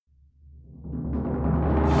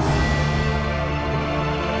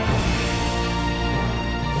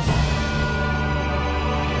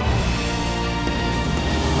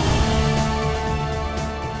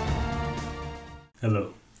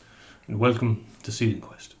welcome to Sealing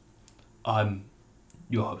Quest. I'm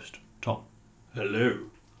your host, Tom.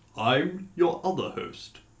 Hello, I'm your other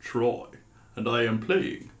host, Troy, and I am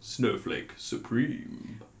playing Snowflake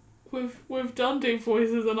Supreme. We've done deep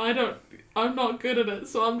voices and I'm not good at it,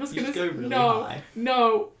 so I'm just gonna go really high.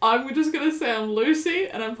 I'm just gonna say I'm Lucy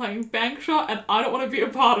and I'm playing Bankshot and I don't want to be a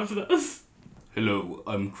part of this. Hello,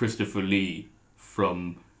 I'm Christopher Lee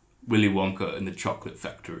from Willy Wonka and the Chocolate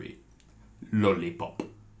Factory. Lollipop.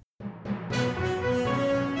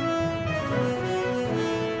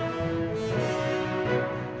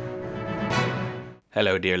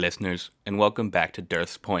 Hello, dear listeners, and welcome back to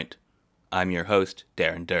Dearth's Point. I'm your host,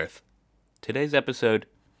 Darren Dearth. Today's episode,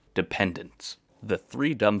 Dependence. The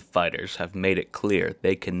three dumb fighters have made it clear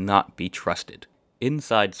they cannot be trusted.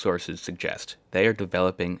 Inside sources suggest they are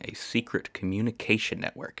developing a secret communication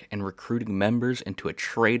network and recruiting members into a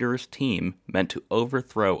traitorous team meant to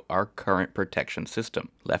overthrow our current protection system,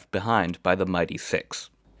 left behind by the Mighty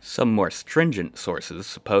Six. Some more stringent sources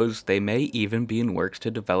suppose they may even be in works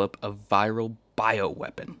to develop a viral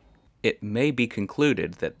bioweapon. It may be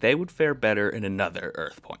concluded that they would fare better in another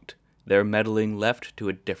Earth point, their meddling left to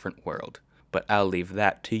a different world. But I'll leave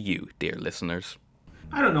that to you, dear listeners.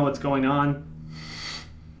 I don't know what's going on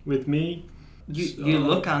with me. You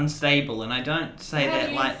look unstable, and I don't say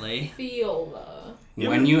that lightly. How do you feel, though?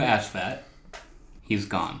 When you ask that, he's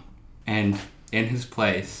gone. And in his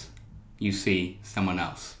place, you see someone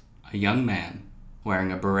else. A young man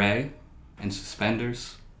wearing a beret and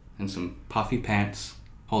suspenders and some puffy pants,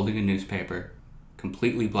 holding a newspaper,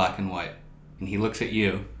 completely black and white. And he looks at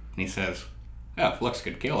you and he says, "Oh, if looks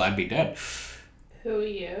could kill, I'd be dead." Who are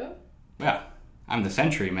you? Well, I'm the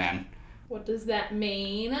Sentry Man. What does that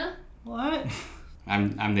mean? What?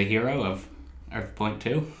 I'm the hero of Earth Point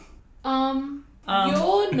 2.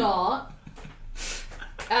 You're not.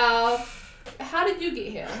 How did you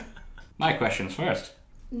get here? My question's first.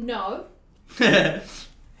 No.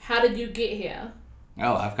 How did you get here?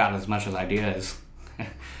 Well, I've got as much as idea as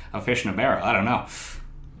a fish in a barrel. I don't know.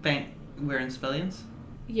 We're in civilians?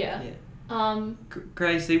 Yeah. Yeah.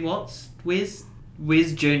 Gracie,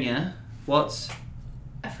 where's Junior?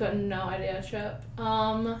 I've got no idea, Chip.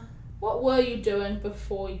 What were you doing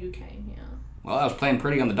before you came here? Well, I was playing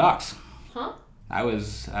pretty on the docks. Huh? I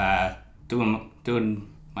was doing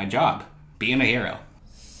my job, being a hero.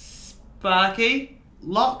 Sparky,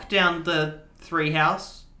 lock down the three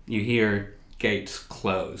house. You hear gates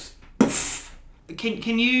close.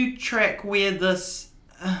 Can you track where this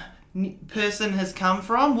person has come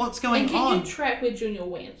from? What's going and on? Can you track where Junior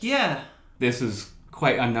went? Yeah. This is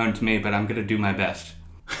quite unknown to me, but I'm gonna do my best.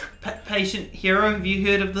 Patient hero, have you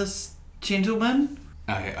heard of this gentleman?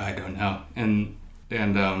 I don't know. And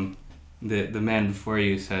the man before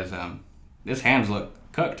you says, "This hams look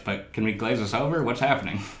cooked, but can we glaze this over? What's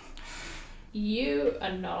happening?" You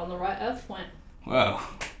are not on the right Earth point. Whoa,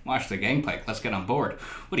 watch the gameplay. Let's get on board.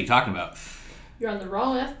 What are you talking about? You're on the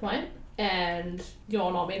wrong Earth point, and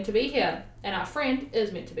you're not meant to be here. And our friend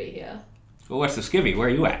is meant to be here. Well, what's the skivvy? Where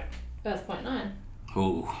are you at? Earth point 9.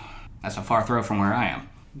 Ooh, that's a far throw from where I am.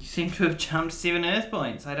 You seem to have jumped 7 Earth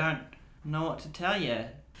points. I don't know what to tell you.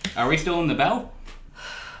 Are we still in the bell?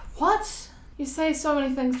 What? You say so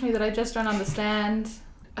many things to me that I just don't understand.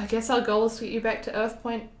 I guess our goal is to get you back to Earth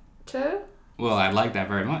point 2? Well, I'd like that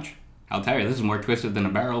very much. I'll tell you, this is more twisted than a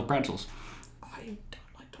barrel of pretzels. I don't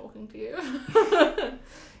like talking to you.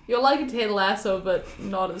 You're like a Ted Lasso, but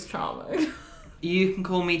not as charming. You can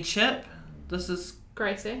call me Chip. This is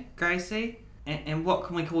Gracie. And what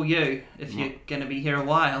can we call you if you're going to be here a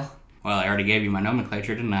while? Well, I already gave you my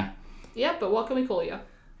nomenclature, didn't I? Yeah, but what can we call you?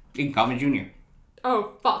 You can call me Junior.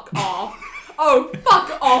 Oh, fuck off. Oh,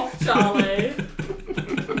 fuck off, Charlie.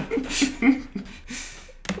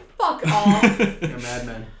 Fuck off. You're a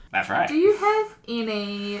madman. That's right. Do you have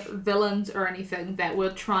any villains or anything that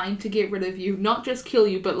were trying to get rid of you? Not just kill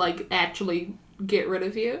you, but, like, actually get rid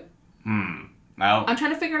of you? Well, I'm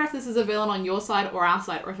trying to figure out if this is a villain on your side or our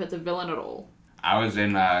side, or if it's a villain at all. I was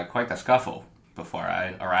in quite the scuffle before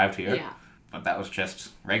I arrived here. Yeah. But that was just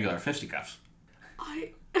regular fisticuffs.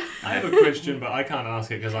 I have a question, but I can't ask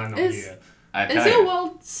it because I'm not here. I Is tell your you,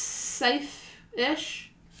 world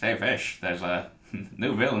safe-ish? safe-ish. There's a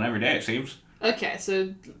new villain every day, it seems. Okay,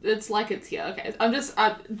 so it's like it's here. Okay,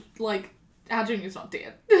 our Junior's not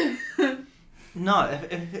dead. No,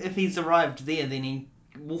 if he's arrived there, then he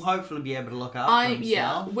will hopefully be able to look after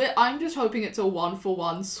himself. I'm just hoping it's a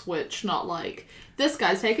 1-for-1 switch, not like this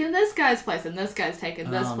guy's taken this guy's place and this guy's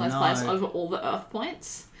taken this place over all the Earth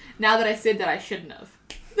points. Now that I said that, I shouldn't have.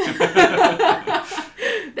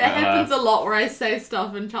 That happens a lot where I say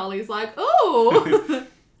stuff and Charlie's like, "Oh."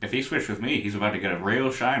 If he switched with me, he's about to get a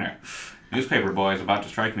real shiner. Newspaper boy is about to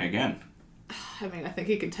strike me again. I mean, I think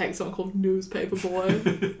he can take someone called Newspaper Boy.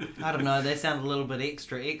 I don't know, they sound a little bit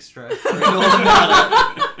extra. Read all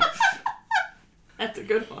about it. That's a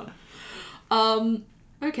good one.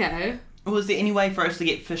 Okay. Was there any way for us to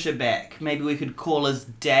get Fisher back? Maybe we could call his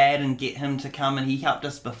dad and get him to come, and he helped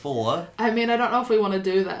us before. I mean, I don't know if we want to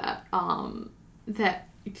do that. That,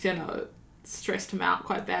 stressed him out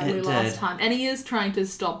quite badly It last did. time. And he is trying to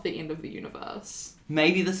stop the end of the universe.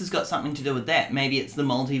 Maybe this has got something to do with that. Maybe it's the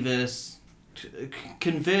multiverse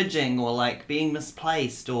converging, or like being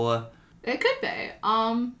misplaced, or... It could be.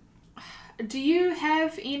 Do you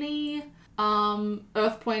have any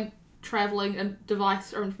Earthpoint traveling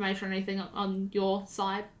device or information or anything on your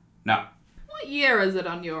side? No. What year is it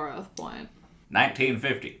on your Earthpoint?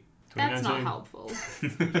 1950. That's not 2019. helpful.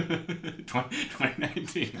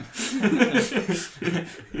 2019.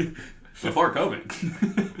 Before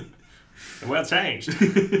COVID. The world changed.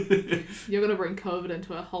 You're gonna bring COVID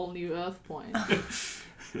into a whole new Earthpoint.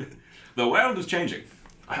 The world is changing.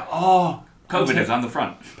 Oh, COVID is on the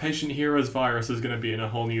front. Patient Hero's virus is going to be in a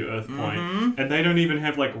whole new Earth point, and they don't even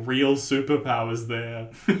have like real superpowers there.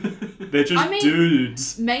 They're just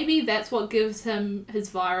dudes. Maybe that's what gives him his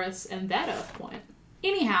virus and that Earthpoint.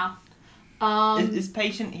 Anyhow, Is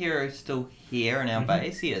Patient Hero still here in our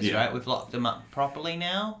base? He is, Yeah. right? We've locked him up properly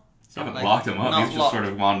now? Haven't Like, locked him up. not He's just locked. sort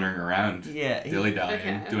of wandering around, Yeah. dilly-dallying,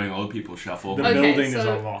 Okay. doing old people shuffle, The Okay, building is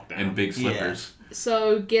so- on lockdown. and big slippers.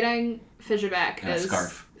 so getting Fisher back And a is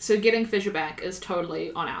scarf. So getting Fisher back is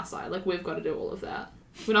totally on our side. Like, we've got to do all of that.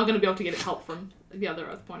 We're not going to be able to get help from the other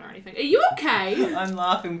Earthpoint or anything. Are you okay? I'm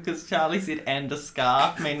laughing because Charlie said and a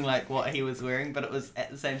scarf, meaning like what he was wearing, but it was at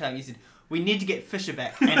the same time you said, we need to get Fisher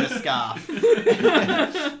back and a scarf.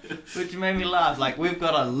 Which made me laugh. Like, we've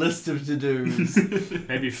got a list of to-dos.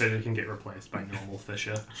 Maybe Fisher can get replaced by normal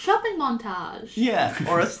Fisher. Shopping montage. Yeah,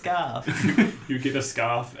 or a scarf. You get a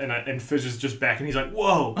scarf, and Fisher's just back, and he's like,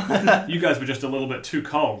 "Whoa, you guys were just a little bit too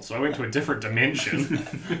cold, so I went to a different dimension."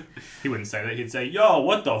 He wouldn't say that. He'd say, "Yo,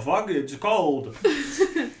 what the fuck? It's cold.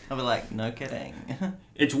 I'll be like, no kidding.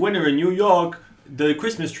 It's winter in New York. The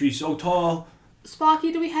Christmas tree's so tall."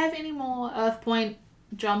 Sparky, do we have any more Earthpoint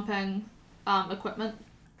jumping equipment?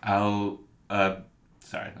 Sorry,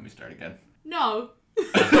 let me start again. No.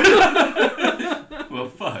 Well,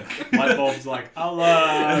 fuck. Light bulb's like, "I'll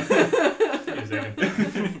use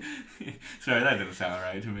it." Sorry, that didn't sound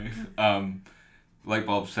right to me.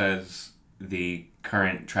 Lightbulb says the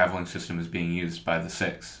current traveling system is being used by the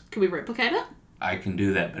Six. Can we replicate it? I can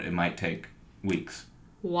do that, but it might take weeks.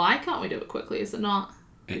 Why can't we do it quickly? Is it not?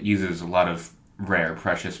 It uses a lot of rare,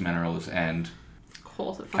 precious minerals and Of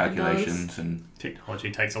course it fucking calculations, and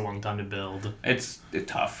Technology takes a long time to build. it's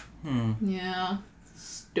tough. does. Yeah.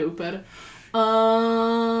 Stupid. You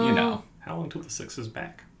know. How long till the Six is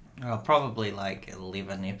back? Oh, probably like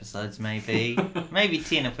 11 episodes, maybe. Maybe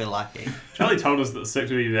 10 if we're lucky. Charlie told us that the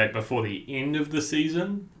Six would be back before the end of the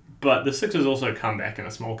season, but the Six has also come back in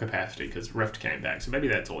a small capacity because Rift came back, so maybe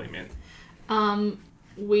that's all he meant.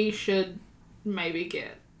 We should maybe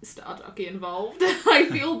get Star Jockey involved. I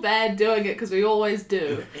feel bad doing it because we always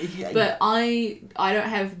do. Yeah, But I don't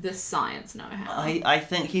have the science know-how. I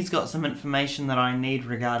think he's got some information that I need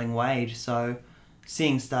regarding Wade, so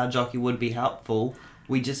seeing Star Jockey would be helpful.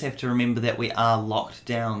 We just have to remember that we are locked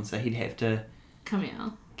down, so he'd have to Come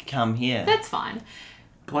here. come here. That's fine.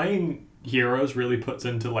 Playing heroes really puts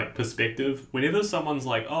into like perspective. Whenever someone's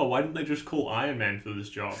like, "Oh, why didn't they just call Iron Man for this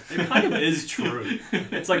job?" It kind of is true.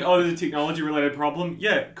 It's like, "Oh, there's a technology related problem."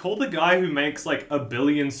 Yeah, call the guy who makes like 1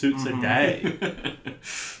 billion suits a day.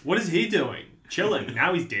 What is he doing? Chilling.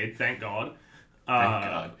 Now he's dead, thank God. Thank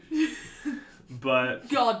God. But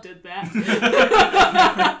God did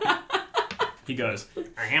that. he goes,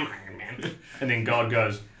 "I am Iron Man," and then God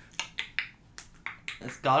goes,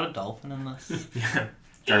 Is God a dolphin in this? "Yeah,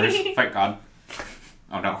 Jarvis, fight God.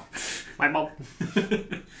 Oh no. my mom."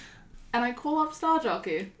 And I call up Star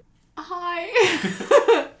Jockey.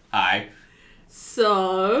 Hi. Hi.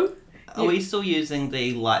 So, Are we still using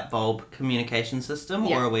the light bulb communication system,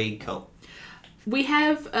 Yeah. or are we cool? we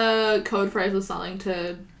have a code phrase or something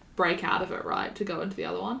to break out of it, right? To go into the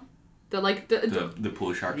other one. The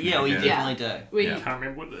pool shark. Yeah, we did. definitely do. We, Yeah. I can't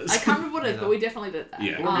remember what it is. I can't remember what it is, but we definitely did that.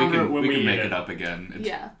 Yeah, We'll remember it when we we can make edit. it up again. It's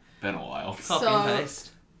Yeah. been a while. Copy So- and paste.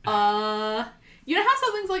 You know how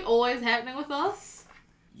something's like always happening with us?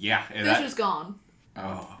 Yeah. And Fisher's gone.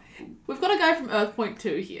 oh. We've got a guy from Earthpoint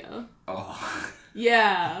 2 here. Oh.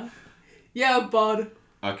 Yeah. Yeah, bud.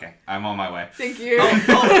 Okay, I'm on my way. Thank you.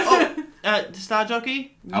 Star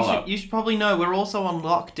Jockey, Hello. you should probably know we're also on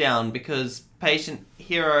lockdown because Patient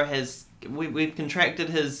Hero has we've contracted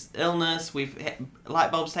his illness.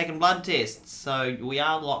 Lightbulb's taken blood tests, so we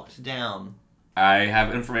are locked down. I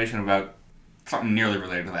have information about something nearly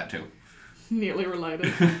related to that too. Nearly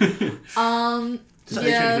related. So,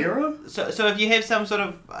 yeah. Hero? So if you have some sort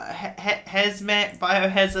of hazmat,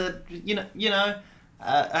 biohazard,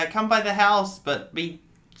 come by the house, but be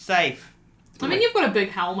safe. I mean, you've got a big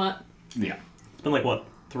helmet. Yeah. It's been like, what,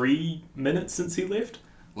 3 minutes since he left?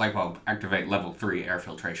 Lightbulb, activate level 3 air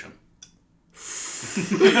filtration.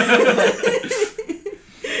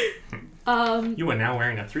 You are now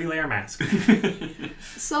wearing a 3-layer mask.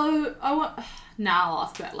 So I want. Now I'll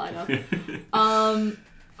ask that later.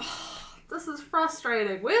 This is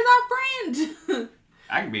frustrating. Where's our friend?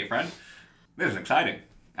 I can be a friend. This is exciting.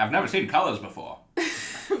 I've never seen colors before.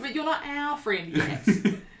 But you're not our friend yet.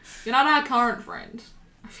 You're not our current friend.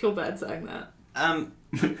 I feel bad saying that.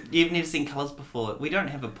 You've never seen colours before. We don't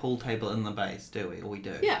have a pool table in the base, do we? Or we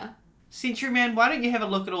do? Yeah. Century Man, why don't you have a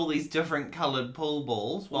look at all these different coloured pool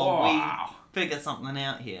balls while Wow. we figure something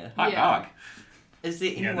out here? Hot Yeah. dog. Is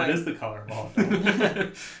there any Yeah, way... that is the colour of all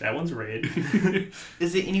that. That one's red.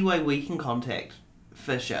 Is there any way we can contact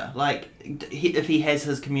Fisher? Like, if he has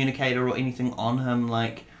his communicator or anything on him,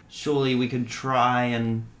 like, surely we could try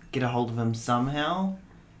and get a hold of him somehow?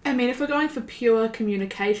 I mean, if we're going for pure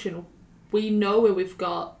communication, we know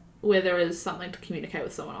where there is something to communicate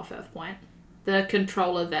with someone off Earth Point. The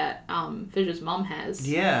controller that Fisher's mum has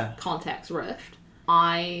contacts Rift.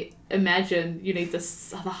 I imagine you need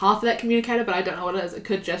this other half of that communicator, but I don't know what it is. It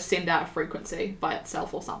could just send out a frequency by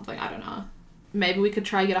itself or something. I don't know. Maybe we could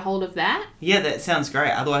try and get a hold of that. Yeah, that sounds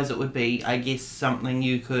great. Otherwise it would be, I guess, something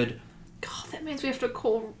you could... God, that means we have to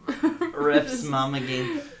call Rift's mum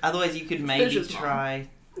again. Otherwise you could maybe Fisher's mum. try...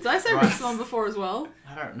 Did I say Right. Rift's mum before as well?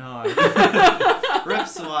 I don't know.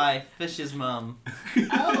 Rift's wife, Fisher's mum.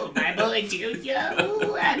 Oh, my boy Junior.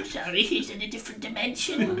 Oh, I'm sorry, he's in a different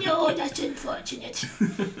dimension. No, that's unfortunate.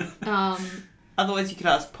 Otherwise you could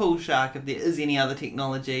ask Pool Shark if there is any other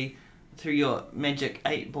technology through your magic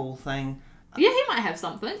 8-ball thing. Yeah, he might have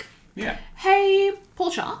something. Yeah. Hey, Paul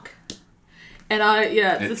Shark. And it's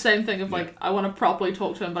the It's- same thing of like, I want to properly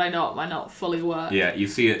talk to him, but I know it might not fully work. Yeah, you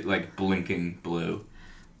see it like blinking blue.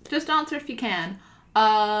 Just answer if you can.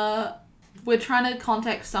 We're trying to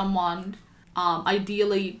contact someone,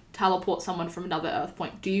 ideally teleport someone from another Earth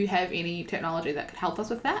point. Do you have any technology that could help us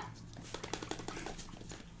with that?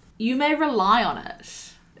 You may rely on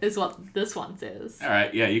it, is what this one says.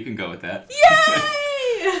 Alright, yeah, you can go with that.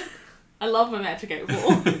 Yay! I love my Magic 8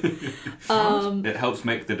 Ball. It helps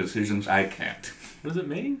make the decisions I can't. What does it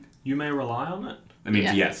mean? You may rely on it? That means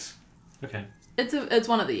Yeah. yes. Okay. It's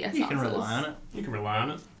one of the yes You can answers. rely on it. You can rely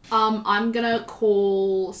on it. I'm gonna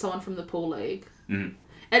call someone from the pool league. Mhm.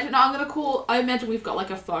 Actually, no, I'm gonna call. I imagine we've got like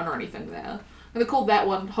a phone or anything there. I'm gonna call that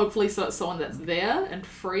one. Hopefully, so it's someone that's there and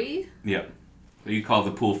free. Yep. You call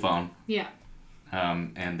the pool phone, Yeah.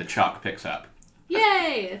 and the chalk picks up.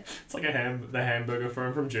 Yay! It's like the hamburger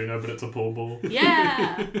phone from Juno, but it's a pool ball.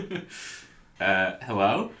 Yeah.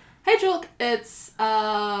 Hello? Hey, Chalk. It's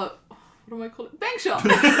what am I calling? Bank shop.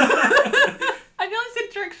 I nearly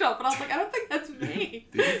said trick shop, but I was like, I don't think that's me.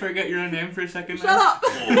 Did you forget your own name for a second? Shut up.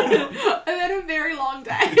 I've had a very long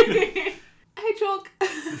day. Hey, Chalk.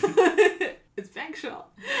 It's Bank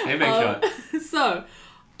shop. Hey, Bank Shot. So,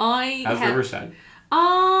 I How's have. Riverside?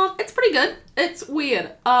 It's pretty good. It's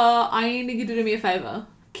weird. I need you to do me a favor.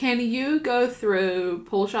 Can you go through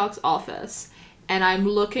Paul Shark's office, and I'm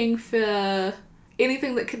looking for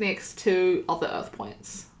anything that connects to other Earth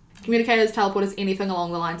points. Communicators, teleporters, anything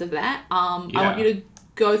along the lines of that. I want you to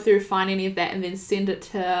go through, find any of that, and then send it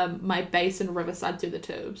to my base in Riverside through the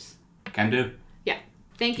tubes. Can do. Yeah.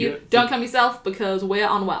 Thank you. Yeah. Don't come yourself, because we're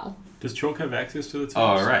unwell. Does Chalk have access to the tubes?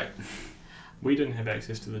 Oh, right. We didn't have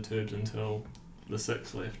access to the tubes until the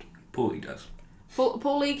 6 left. Poolie does.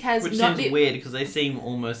 Paul League has Which not... seems weird because they seem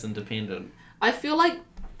almost independent. I feel like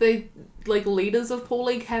the leaders of Paul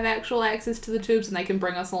League have actual access to the tubes and they can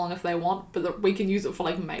bring us along if they want, but we can use it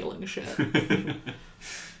for mailing shit.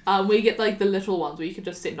 We get the little ones where you can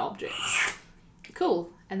just send objects. Cool.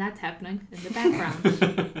 And that's happening in the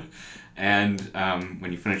background. And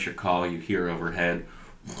when you finish your call, you hear overhead.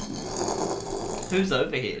 Who's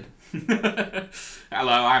overhead?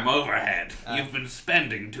 Hello, I'm overhead. You've been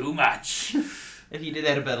spending too much. If you do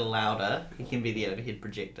that a bit louder, he can be the overhead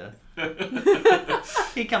projector.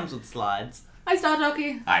 He comes with slides. Hi, Star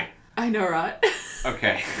Jockey. Hi. I know, right?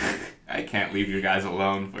 Okay. I can't leave you guys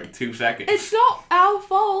alone for 2 seconds. It's not our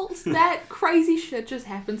fault. That crazy shit just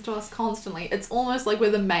happens to us constantly. It's almost like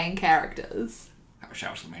we're the main characters. I wish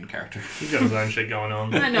I was the main character. He's got his own shit going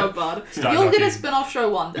on. I know, bud. Start You'll get a knocking. spin-off show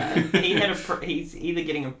one day. He's either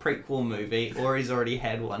getting a prequel movie or he's already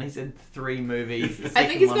had one. He's had 3 movies. The I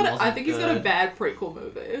think second one he's wasn't got a good. bad prequel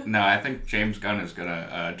movie. No, I think James Gunn is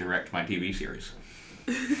gonna direct my TV series.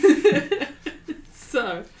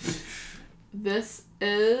 So, this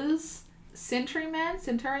is Centurion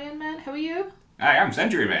Man. Who are you? Hi, I'm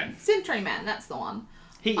Century Man. Century Man. That's the one.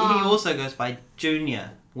 He also goes by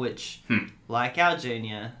Junior, which, like our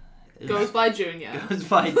Junior, Goes by Junior. goes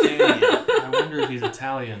by Junior. I wonder if he's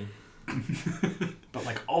Italian. But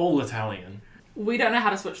like old Italian. We don't know how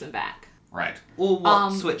to switch them back. Right. Or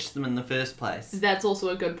what switched them in the first place. That's also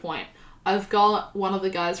a good point. I've got one of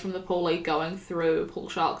the guys from the Pool League going through Pool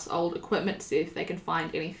Shark's old equipment to see if they can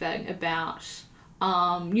find anything about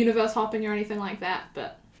universe hopping or anything like that.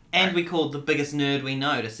 But And we called the biggest nerd we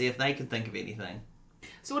know to see if they could think of anything.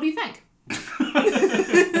 so, what do you think?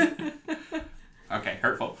 Okay,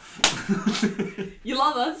 hurtful. You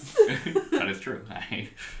love us. That is true.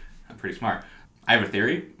 I'm pretty smart. I have a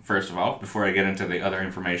theory, first of all, before I get into the other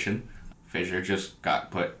information. Fissure just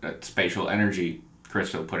got put a spatial energy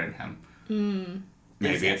crystal put in him.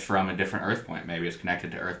 Maybe it's from a different Earth point. Maybe it's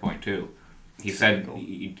connected to Earth Point 2. He said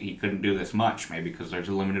he couldn't do this much, maybe because there's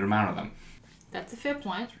a limited amount of them. That's a fair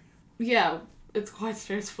point. Yeah, it's quite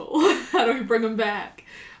stressful. How do we bring him back?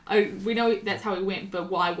 We know that's how he went, but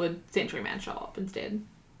why would Century Man show up instead?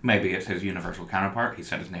 Maybe it's his universal counterpart. He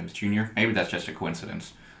said his name is Junior. Maybe that's just a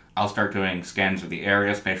coincidence. I'll start doing scans of the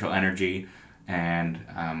area, spatial energy, and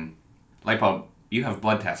Lightbulb, you have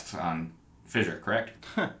blood tests on Fissure, correct?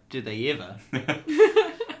 Do they ever?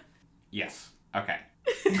 Yes. Okay.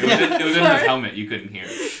 It was in his helmet. You couldn't hear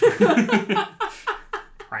it.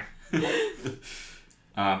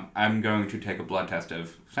 I'm going to take a blood test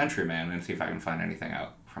of Century Man and see if I can find anything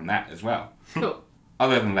out from that as well. Cool.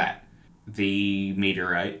 Other than that, the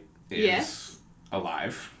meteorite is Yes.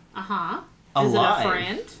 alive. Uh-huh. Alive? Is it a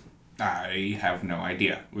friend? I have no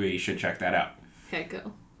idea. We should check that out. Okay,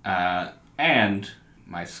 cool. And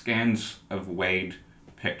my scans of Wade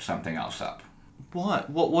picked something else up.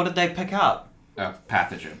 What did they pick up? A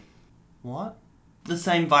pathogen. What? The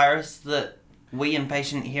same virus that we and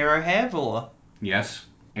Patient Hero have, or? Yes,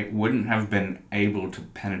 it wouldn't have been able to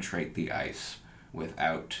penetrate the ice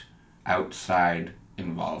without outside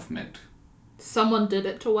involvement. Someone did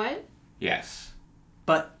it to Wade? Yes.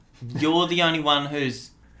 But you're the only one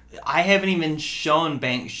who's... I haven't even shown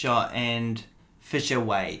Bankshot and Fissure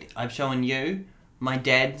Wade. I've shown you, my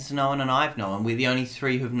dad's known, and I've known. We're the only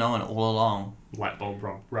 3 who've known all along.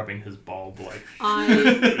 Lightbulb rubbing his bulb like, I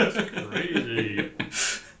that's crazy.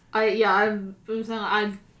 I'm saying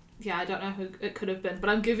I don't know who it could have been, but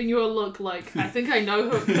I'm giving you a look like I think I know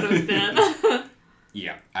who it could have been.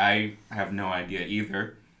 Yeah, I have no idea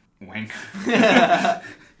either. Wink.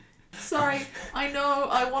 Sorry, I know.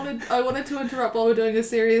 I wanted to interrupt while we're doing a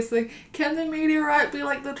serious thing. Can the meteorite be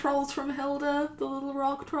like the trolls from Hilda, the little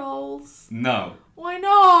rock trolls? No, Why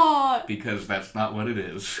not? because that's not what it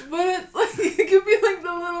is. But it's like it could be like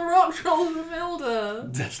the little rock trolls from Hilda.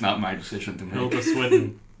 That's not my decision to make. Hilda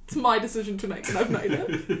Swinton. It's my decision to make, and I've made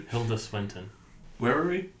it. Hilda Swinton. Where are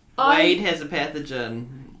we? Wade has a pathogen.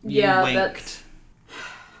 You Yeah, winked. that's-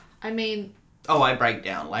 I mean, Oh, I break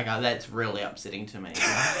down. Like, that's really upsetting to me.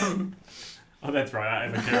 Oh, that's right. I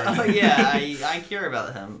have a Oh, character. yeah, I care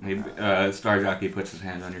about him. Star Jockey puts his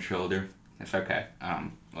hand on your shoulder. It's okay.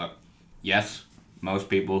 Look, yes, most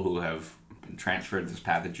people who have been transferred this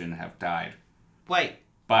pathogen have died. Wait,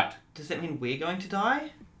 But, does that mean we're going to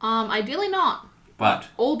die? ideally not. but,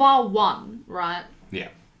 All bar one, right? yeah,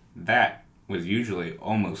 that was usually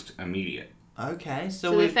almost immediate. Okay,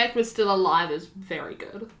 So so the we... fact we're still alive is very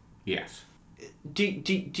good. Yes. Do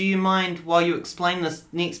you mind, while you explain this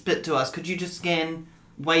next bit to us, could you just scan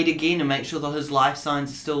Wade again and make sure that his life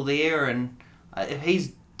signs are still there? And if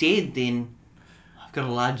he's dead, then I've got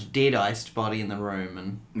a large dead-iced body in the room.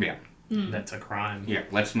 And Yeah. That's a crime. Yeah,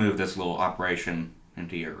 let's move this little operation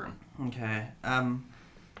into your room. okay,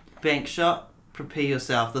 Bankshot, prepare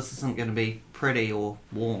yourself. This isn't going to be pretty or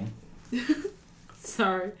warm.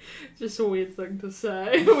 Sorry, just a weird thing to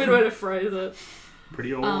say. Weird way to phrase it.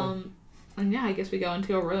 Pretty old. And yeah, I guess we go into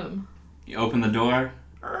your room. You open the door,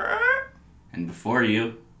 and before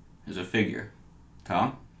you is a figure.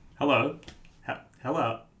 Tom? Hello.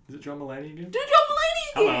 Hello. Is it John Mulaney again? Do John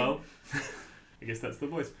Mulaney again! Hello. I guess that's the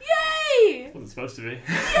voice. Yay! Wasn't supposed to be.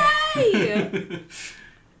 Yay!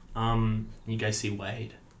 You guys see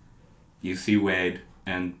Wade? You see Wade,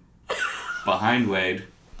 and behind Wade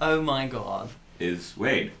Oh my god. is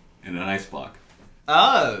Wade in an ice block.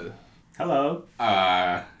 Oh. Hello.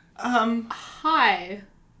 Hi.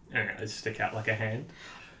 I stick out like a hand.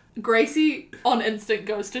 Gracie, on instinct,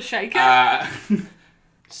 goes to shake it.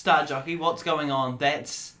 Star Jockey, what's going on?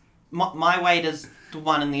 That's... My weight is the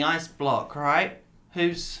one in the ice block, right?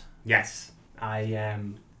 Who's... Yes, I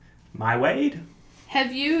am my Wade.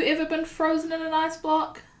 Have you ever been frozen in an ice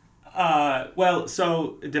block? Well,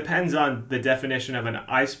 so it depends on the definition of an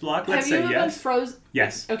ice block. Let's say yes. Have you ever been frozen?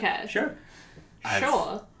 Yes. Okay. Sure.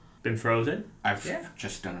 Sure. Been frozen? I've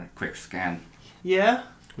just done a quick scan. Yeah?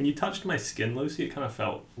 When you touched my skin, Lucy, it kind of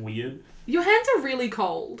felt weird. Your hands are really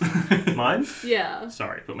cold. Mine? Yeah.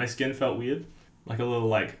 Sorry, but my skin felt weird. Like a little,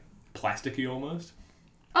 like, plasticky almost.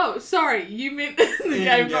 Oh, sorry. You meant the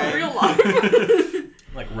game, not real life.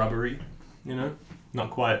 Like rubbery, you know?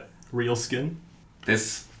 Not quite real skin.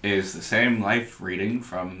 This is the same life reading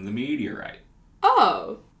from the meteorite.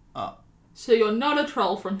 Oh. Oh. So you're not a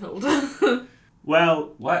troll from Hilda.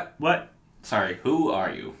 Well, What? what? Sorry, who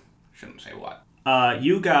are you? Shouldn't say what.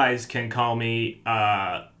 You guys can call me,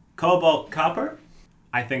 Cobalt Copper.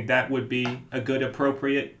 I think that would be a good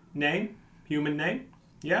appropriate name. Human name.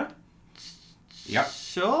 Yeah? Yep.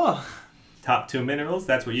 Sure. Top 2 minerals,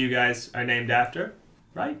 that's what you guys are named after,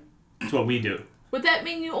 right? That's what we do. Would that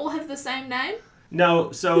mean you all have the same name?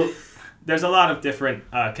 No, so there's a lot of different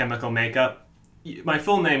chemical makeup. My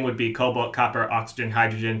full name would be cobalt, copper, oxygen,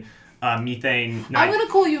 hydrogen, methane, I'm going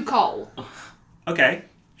to call you Cole. Okay,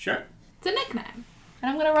 sure. It's a nickname. And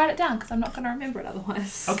I'm going to write it down because I'm not going to remember it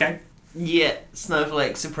otherwise. Okay. Yeah,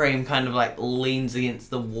 Snowflake Supreme kind of like leans against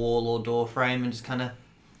the wall or door frame and just kind of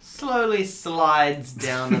slowly slides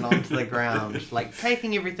down and onto the ground, like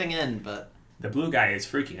taking everything in, but... The blue guy is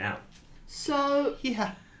freaking out. So,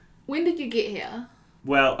 Yeah. when did you get here?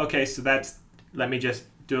 Well, okay, so that's... Let me just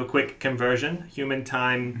do a quick conversion. Human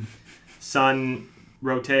time, sun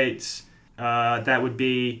rotates. That would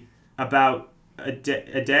be about a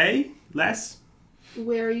day less.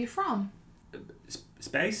 Where are you from?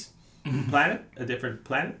 Space? Planet? A different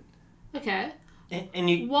planet? Okay. And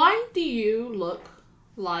you... Why do you look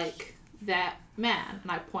like that man?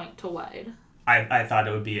 And I point to Wade. I thought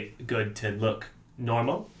it would be good to look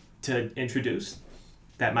normal to introduce.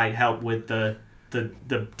 That might help with the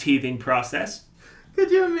teething process. Could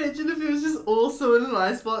you imagine if he was just also in an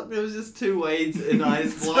ice block? There was just 2 Wades in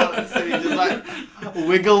ice block, so he just like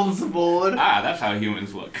wiggles aboard. That's how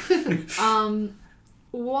humans look.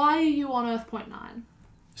 Why are you on Earth Point 9?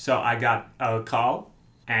 So I got a call,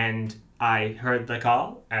 and I heard the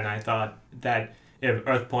call, and I thought that if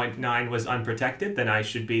Earth Point 9 was unprotected, then I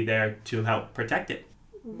should be there to help protect it.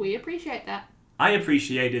 We appreciate that. I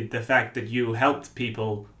appreciated the fact that you helped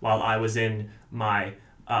people while I was in my,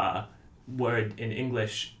 word in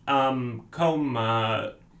English,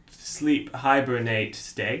 coma, sleep, hibernate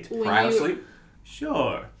state. Cryosleep?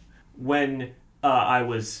 Sure. When I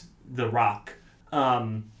was the Rock,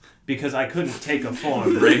 because I couldn't take a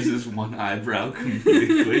form. Raises one eyebrow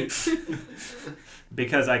completely.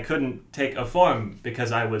 Because I couldn't take a form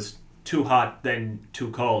because I was too hot then too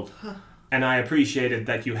cold. And I appreciated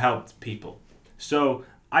that you helped people. So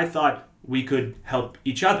I thought we could help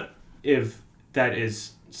each other if that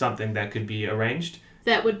is something that could be arranged.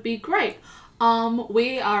 That would be great.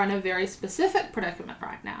 We are in a very specific predicament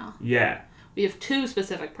right now. Yeah. We have 2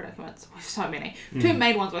 specific predicaments. We have so many. 2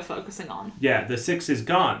 main ones we're focusing on. Yeah, the 6 is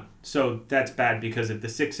gone. So that's bad because if the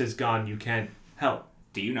 6 is gone, you can't help.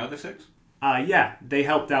 Do you know the 6? Yeah, they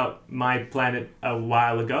helped out my planet a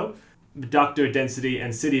while ago. Dr. Density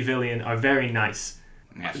and City Villian are very nice.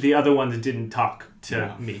 Yes. The other ones didn't talk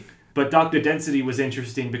to me. But Dr. Density was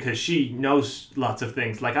interesting because she knows lots of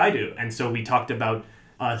things like I do. And so we talked about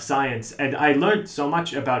science. And I learned so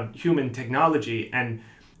much about human technology. And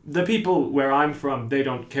the people where I'm from, they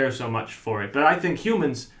don't care so much for it. But I think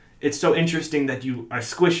humans, it's so interesting that you are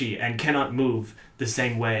squishy and cannot move the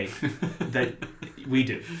same way that we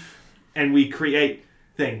do. And we create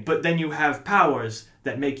things. But then you have powers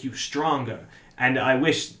that make you stronger. And I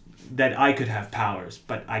wish that I could have powers,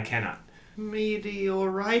 but I cannot.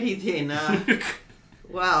 Meteorite then.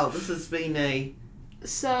 Wow, this has been a...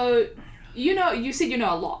 So, you said you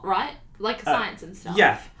know a lot, right? Like science and stuff.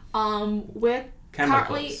 Yeah. We're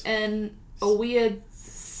currently Chemicals. in a weird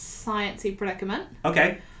sciencey predicament.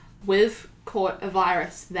 Okay. We've caught a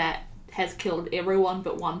virus that has killed everyone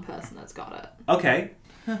but one person that's got it. Okay.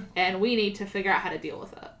 And we need to figure out how to deal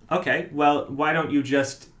with it. Okay. Well, why don't you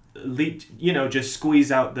just just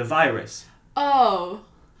squeeze out the virus? Oh.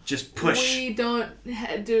 Just push. We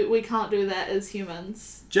can't do that as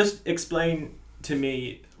humans. Just explain to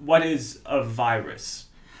me what is a virus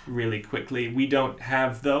really quickly. We don't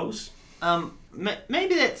have those.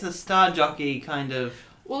 Maybe that's a Star Jockey kind of...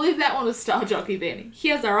 We'll leave that one with Star Jockey then.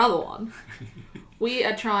 Here's our other one. We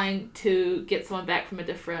are trying to get someone back from a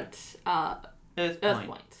different Earth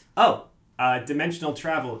point. Oh, dimensional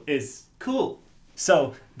travel is cool.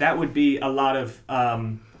 So that would be a lot of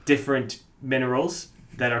different minerals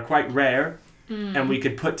that are quite rare, and we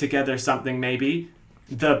could put together something maybe.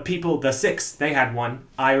 The Six, they had one.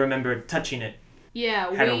 I remember touching it.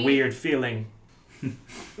 Yeah, Had a weird feeling.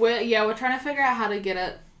 We're trying to figure out how to get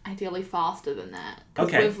it ideally faster than that.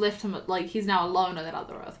 Because we've left him, he's now alone at that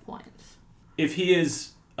other Earth point. If he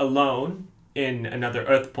is alone in another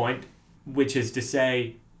Earth point, which is to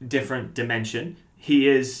say different dimension, he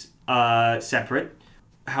is separate.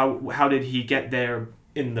 How did he get there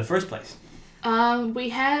in the first place? We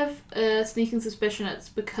have a sneaking suspicion it's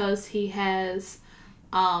because he has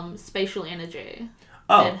spatial energy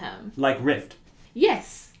in him. Like Rift.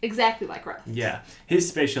 Yes, exactly like Rift. Yeah, his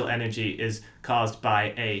spatial energy is caused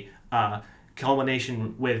by a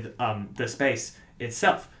culmination with the space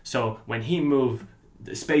itself. So when he moves,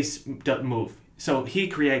 the space doesn't move. So he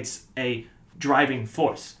creates a driving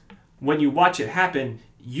force. When you watch it happen,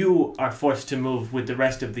 you are forced to move with the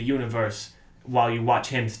rest of the universe while you watch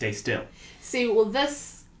him stay still. See, well,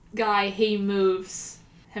 this guy, he moves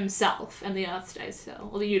himself and the Earth stays still,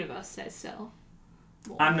 or the universe stays still.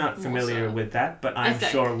 I'm not familiar with that, but I'm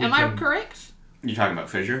sure we can... Am I correct? You're talking about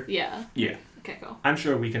Fissure? Yeah. Yeah. Okay, cool. I'm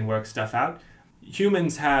sure we can work stuff out.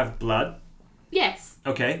 Humans have blood. Yes.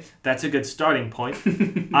 Okay, that's a good starting point.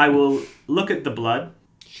 I will look at the blood.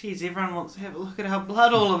 Jeez, everyone wants to have a look at our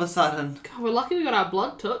blood all of a sudden. God, we're lucky we got our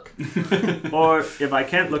blood took. Or if I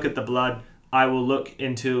can't look at the blood, I will look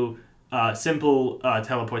into simple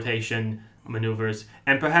teleportation maneuvers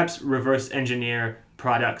and perhaps reverse engineer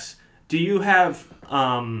products. Do you have...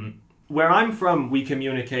 where I'm from, we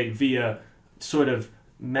communicate via sort of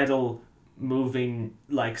metal moving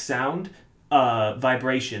like sound,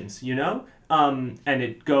 vibrations, you know? And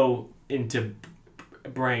it go into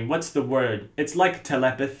brain. What's the word? It's like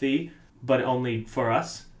telepathy, but only for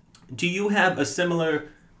us. Do you have a similar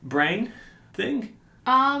brain thing?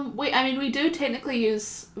 We do technically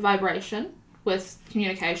use vibration with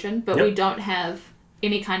communication, but we don't have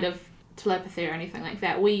any kind of telepathy or anything like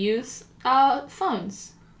that. We use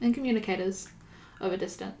phones and communicators over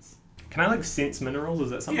distance. Can I sense minerals? Is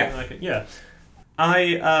that something like it? Yeah.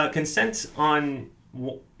 I can sense on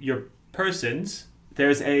your persons.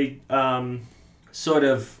 There's a sort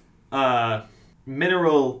of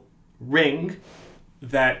mineral ring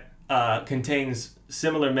that contains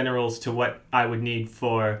similar minerals to what I would need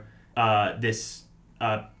for this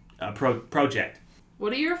project.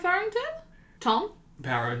 What are you referring to? Tom?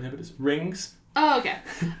 Power inhibitors. Rings. Oh, okay.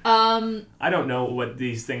 I don't know what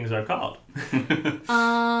these things are called.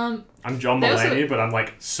 I'm John Mulaney, but I'm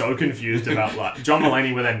so confused about life. John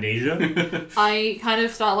Mulaney with amnesia. I kind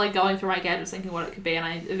of start going through my gadgets thinking what it could be, and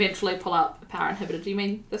I eventually pull up a power inhibitor. Do you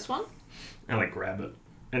mean this one? I grab it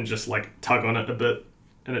and just tug on it a bit,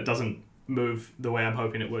 and it doesn't move the way I'm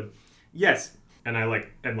hoping it would. Yes, and I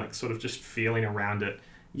am sort of just feeling around it.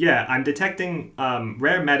 Yeah, I'm detecting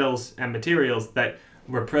rare metals and materials that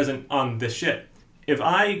were present on the ship. If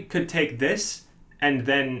I could take this and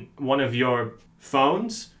then one of your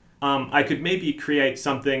phones, I could maybe create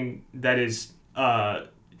something that is to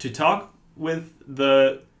talk with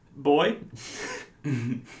the boy.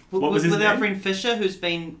 What was his name? With our friend Fissure, who's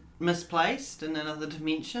been misplaced in another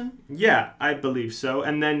dimension? Yeah, I believe so.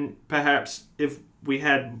 And then perhaps if we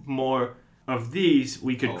had more of these,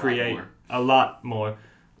 we could create a lot more.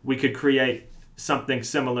 We could create something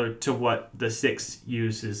similar to what the Six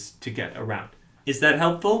uses to get around. Is that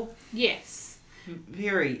helpful? Yes.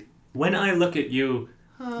 Very. When I look at you,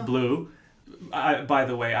 Blue, by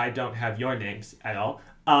the way, I don't have your names at all,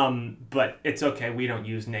 but it's okay. We don't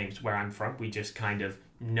use names where I'm from. We just kind of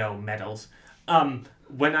know metals.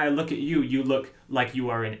 When I look at you, you look like you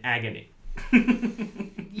are in agony.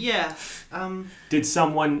 Yeah. Did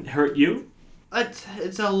someone hurt you?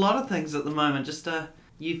 It's a lot of things at the moment. Just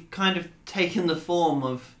you've kind of taken the form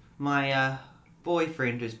of my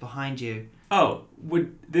boyfriend who's behind you. Oh,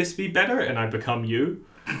 would this be better and I become you?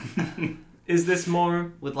 Is this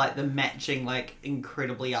more... With the matching,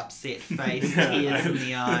 incredibly upset face, tears in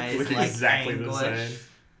the eyes, exactly anguish. The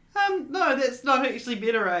same. No, that's not actually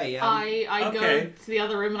better, eh? I go to the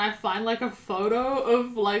other room and I find a photo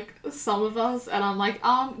of some of us, and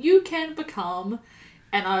I'm you can become,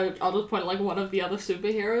 and I'll just point at one of the other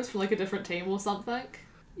superheroes from a different team or something.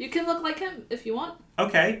 You can look like him if you want.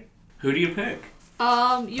 Okay. Who do you pick?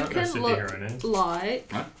 You can look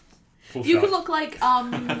like... What? Full you shot. can look like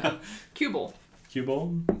Q-Ball. Cue Ball?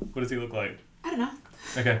 What does he look like? I don't know.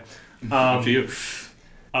 Okay. Up to you.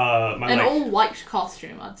 An all-white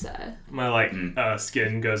costume, I'd say. My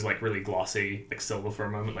skin goes like really glossy, like silver for a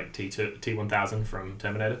moment, like T1000 from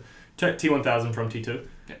Terminator, T1000 from T2.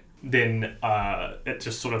 Yeah. Then it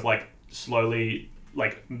just sort of like slowly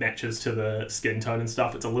like matches to the skin tone and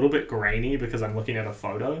stuff. It's a little bit grainy because I'm looking at a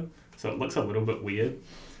photo, so it looks a little bit weird.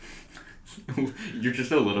 You're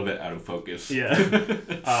just a little bit out of focus. Yeah.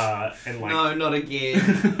 And like No, not again.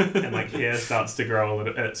 and like hair starts to grow a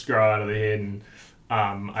little. It's grow out of the head, and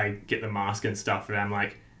I get the mask and stuff, and I'm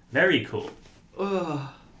like, very cool. Ugh,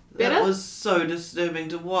 Better? that was so disturbing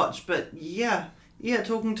to watch. But yeah,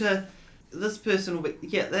 talking to this person will be,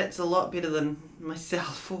 that's a lot better than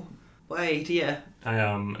myself or Wade. Yeah.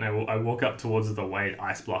 I walk up towards the Wade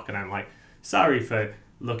ice block, and I'm like, sorry for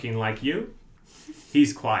looking like you.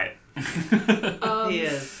 He's quiet. He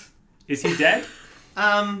is. Is he dead?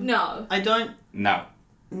 No. I don't. No.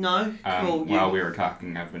 No. Cool. While we were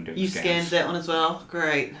talking, I've been doing You scans. scanned that one as well.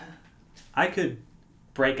 Great. I could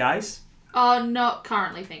break ice. Not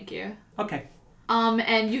currently, thank you. Okay.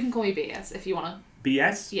 And you can call me BS if you want to.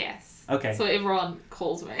 BS? Yes. Okay. So everyone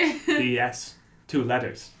calls me. BS. 2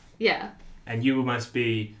 letters. Yeah. And you must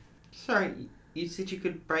be... Sorry, you said you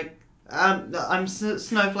could break. I'm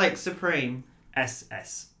Snowflake Supreme.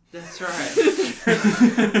 SS. That's right.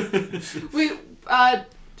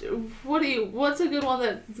 What's a good one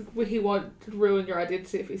that he won't ruin your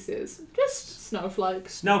identity if he says? Just Snowflake.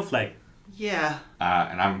 Snowflake. Yeah.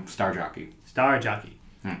 And I'm Star Jockey. Star Jockey.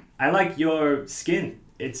 I like your skin.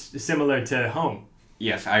 It's similar to home.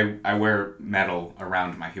 Yes, I wear metal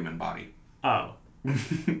around my human body. Oh.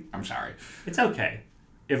 I'm sorry. It's okay.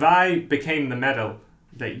 If I became the metal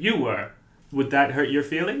that you were, would that hurt your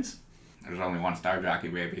feelings? There's only one Star Jockey,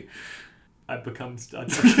 baby. I've become Star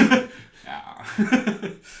Jockey.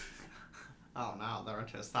 Oh no, there are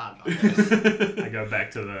two Star Jockeys. I go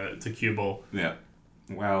back to cue ball. Yeah.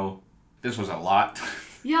 Well, this was a lot.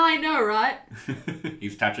 Yeah, I know, right?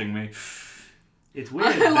 He's touching me. It's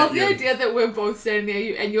weird. I love the idea that we're both standing near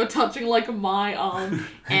you and you're touching like my arm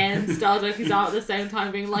and Star Jockey's arm at the same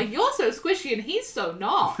time, being like, "You're so squishy and he's so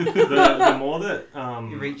not." The more that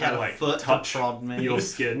You reach out I a like foot touch to prod me. your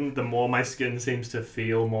skin, the more my skin seems to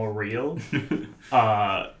feel more real.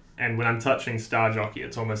 And when I'm touching Star Jockey,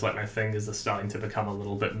 it's almost like my fingers are starting to become a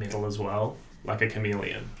little bit metal as well, like a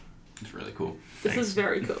chameleon. It's really cool. This Thanks. is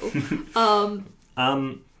very cool.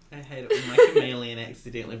 I hate it when my chameleon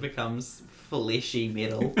accidentally becomes fleshy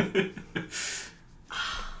metal.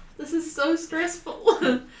 This is so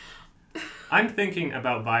stressful. I'm thinking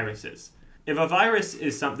about viruses. If a virus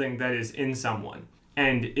is something that is in someone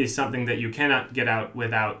and is something that you cannot get out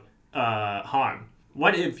without harm,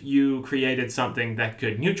 what if you created something that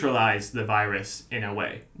could neutralize the virus in a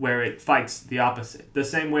way where it fights the opposite? The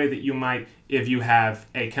same way that you might, if you have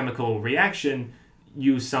a chemical reaction,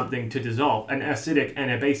 use something to dissolve, an acidic and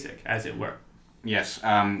a basic, as it were. Yes,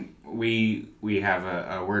 we have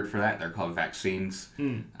a word for that. They're called vaccines.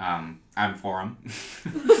 I'm for them.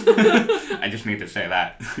 I just need to say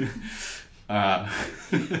that.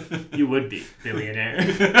 You would be, billionaire.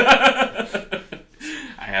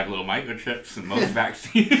 I have little microchips in most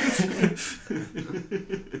vaccines.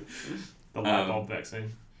 The light bulb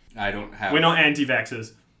vaccine. I don't have... We're not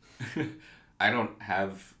anti-vaxxers. I don't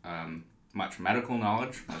have much medical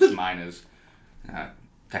knowledge. Most of mine is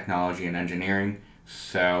technology and engineering.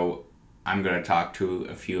 So I'm going to talk to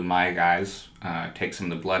a few of my guys, take some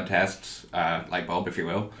of the blood tests, light bulb, if you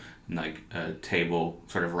will. And like a table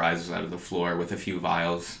sort of rises out of the floor with a few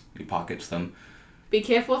vials. He pockets them. Be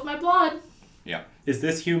careful with my blood. Yeah. Is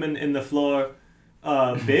this human in the floor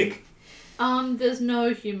big? There's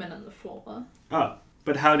no human in the floor. Oh,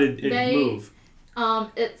 but how did it move?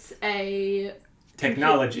 It's a...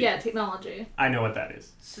 Technology. Yeah, technology. I know what that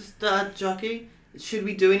is. Star Jockey, should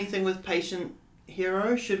we do anything with patient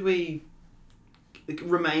Hero? Should we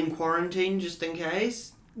remain quarantined just in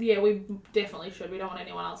case? Yeah, we definitely should. We don't want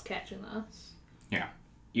anyone else catching this. Yeah.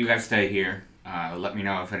 You guys stay here. Let me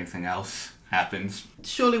know if anything else happens.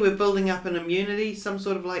 Surely we're building up an immunity, some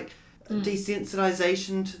sort of like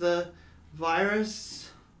desensitization to the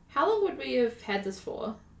virus. How long would we have had this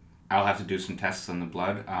for? I'll have to do some tests on the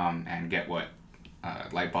blood and get what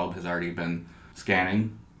light bulb has already been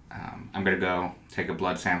scanning. I'm going to go take a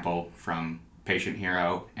blood sample from patient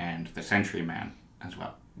Hero and the Sentry Man as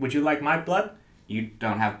well. Would you like my blood? You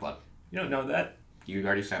don't have blood. You don't know that. You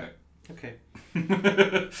already said it. Okay.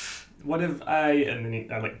 What if I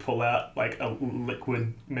like pull out like a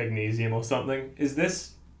liquid magnesium or something? Is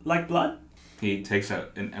this like blood? He takes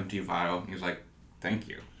an empty vial. He's like, "Thank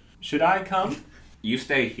you." Should I come? You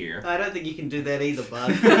stay here. I don't think you can do that either,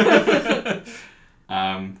 bud.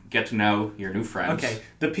 get to know your new friends. Okay,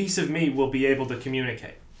 the piece of me will be able to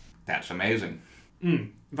communicate. That's amazing.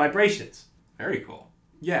 Vibrations. Very cool.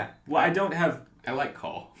 Yeah. Well, I don't have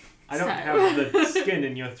Cole. I don't have the skin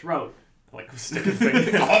in your throat. Like stick a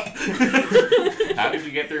finger. How did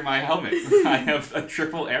you get through my helmet? I have a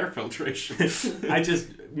triple air filtration. I just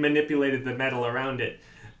manipulated the metal around it.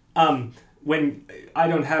 When I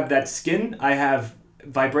don't have that skin, I have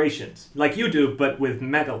vibrations. Like you do, but with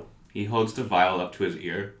metal. He holds the vial up to his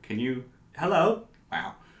ear. Can you... Hello?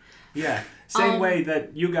 Wow. Yeah. Same way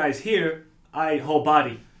that you guys hear, I whole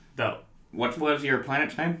body, though. What was your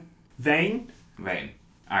planet's name? Vane? Vane.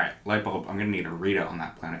 Alright, Lightbulb, I'm gonna need a readout on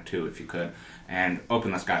that planet too, if you could. And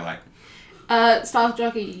open the skylight. Star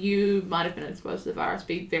Jockey, you might have been exposed to the virus.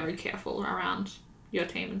 Be very careful around your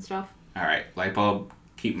team and stuff. Alright, Lightbulb,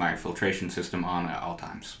 keep my filtration system on at all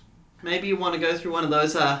times. Maybe you want to go through one of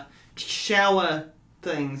those shower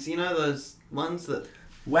things. You know those ones that...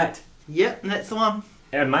 Wet. Yep, that's the one.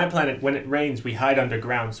 On my planet, when it rains, we hide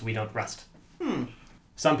underground so we don't rust.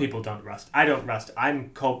 Some people don't rust. I don't rust.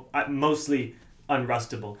 I'm mostly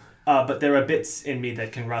unrustable. But there are bits in me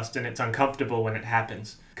that can rust, and it's uncomfortable when it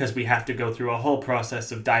happens. Because we have to go through a whole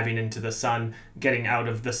process of diving into the sun, getting out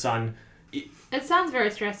of the sun. It sounds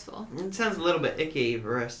very stressful. It sounds a little bit icky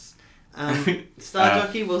for us. Star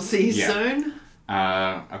Jockey, we'll see you soon.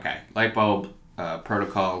 Okay. Lightbulb,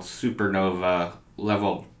 protocol, supernova,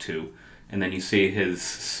 level 2. And then you see his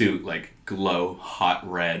suit, glow hot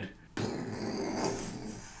red.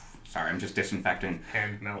 Sorry, I'm just disinfecting.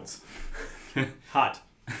 Hand melts. Hot.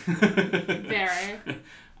 Very.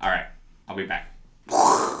 Alright, I'll be back.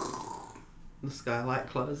 The skylight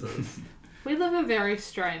closes. We live a very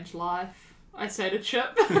strange life, I say to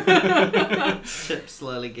Chip. Chip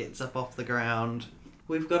slowly gets up off the ground.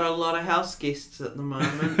 We've got a lot of house guests at the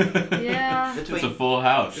moment. Yeah. It's a full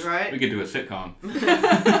house. Right? We could do a sitcom.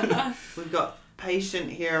 We've got Patient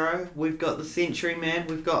Hero. We've got the Sentry Man.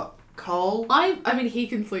 We've got Cole. I mean, he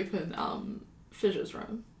can sleep in Fissures'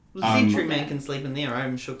 room. The Sentry Man can sleep in there.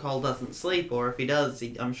 I'm sure Cole doesn't sleep, or if he does,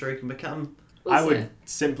 I'm sure he can become... I would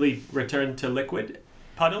simply return to liquid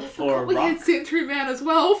puddle or we rock. had Sentry Man as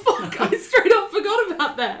well. Fuck, I straight up forgot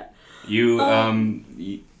about that. You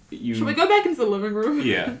Should we go back into the living room?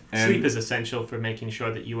 Yeah. Sleep is essential for making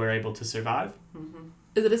sure that you are able to survive. Mm-hmm.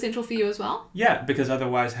 Is it essential for you as well? Yeah, because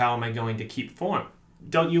otherwise how am I going to keep form?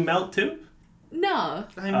 Don't you melt too? No.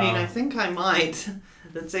 I mean, I think I might.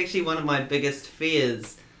 That's actually one of my biggest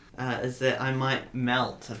fears, is that I might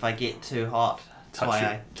melt if I get too hot. That's why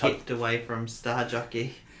I kept away from Star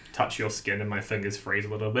Jockey. Touch your skin and my fingers freeze a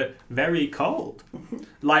little bit. Very cold.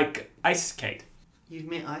 Like Ice Kate. You've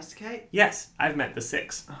met Ice Kate? Yes, I've met the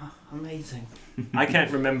 6. Oh, amazing. I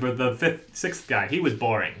can't remember the 6th guy. He was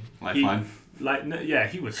boring. Fun.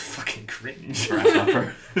 He was fucking cringe.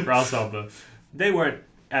 Grasshopper. Grasshopper. They weren't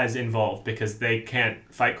as involved because they can't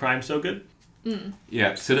fight crime so good.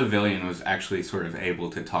 Yeah, Citavillian was actually sort of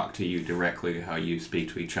able to talk to you directly how you speak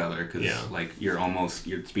to each other because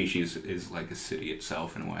your species is like a city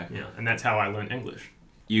itself in a way. Yeah, and that's how I learned English.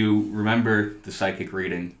 You remember the psychic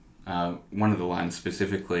reading, one of the lines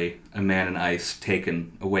specifically, a man in ice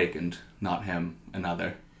taken, awakened, not him,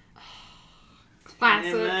 another.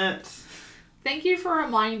 Classic. Damn it. Thank you for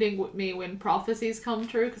reminding me when prophecies come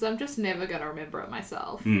true, because I'm just never going to remember it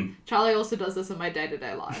myself. Charlie also does this in my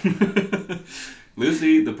day-to-day life.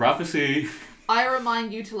 Lucy, the prophecy. I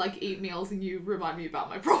remind you to eat meals and you remind me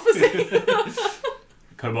about my prophecy.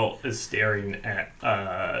 Cobalt is staring at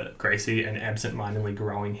Gracie and absent-mindedly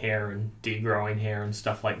growing hair and degrowing hair and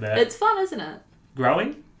stuff like that. It's fun, isn't it?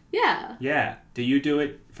 Growing? Yeah. Yeah. Do you do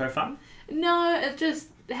it for fun? No,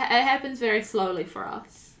 it happens very slowly for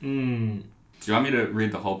us. Do you want me to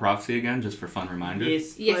read the whole prophecy again, just for fun reminder?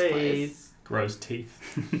 Yes, please. Grows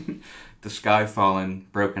teeth. The sky fallen,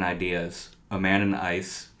 broken ideas. A man in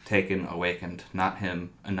ice, taken, awakened. Not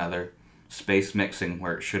him, another. Space mixing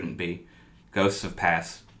where it shouldn't be. Ghosts of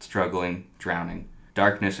past, struggling, drowning.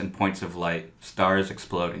 Darkness and points of light. Stars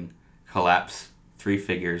exploding. Collapse. 3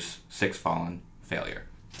 figures. 6 fallen. Failure.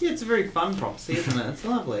 Yeah, it's a very fun prophecy, isn't it? It's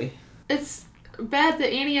lovely. It's bad that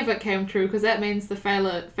any of it came true, because that means the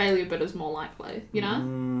failure bit is more likely, you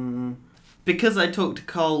know? Because I talked to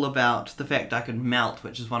Cole about the fact I could melt,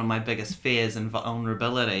 which is one of my biggest fears and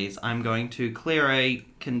vulnerabilities, I'm going to clear a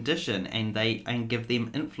condition and give them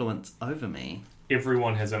influence over me.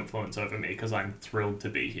 Everyone has influence over me because I'm thrilled to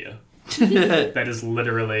be here. That is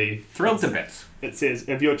literally... Thrilled to bits. It says,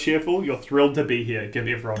 if you're cheerful, you're thrilled to be here. Give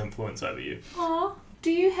everyone influence over you. Aw.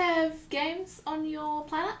 Do you have games on your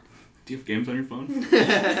planet? Do you have games on your phone?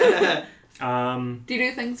 Do you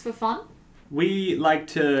do things for fun? We like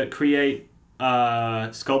to create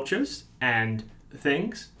sculptures and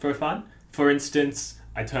things for fun. For instance,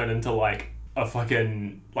 I turn into like a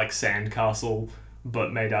fucking like sandcastle,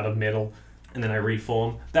 but made out of metal, and then I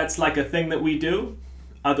reform. That's like a thing that we do.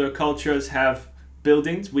 Other cultures have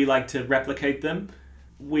buildings. We like to replicate them.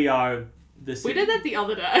 We are the same. We did that the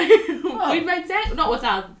other day. We made sand, not with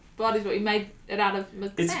our bodies, but we made it out of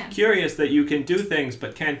sand. It's curious that you can do things,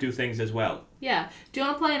 but can't do things as well. Yeah. Do you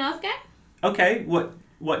want to play an Earth game? Okay. What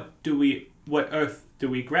Earth do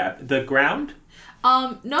we grab? The ground?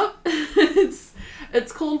 No.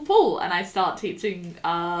 it's called pool, and I start teaching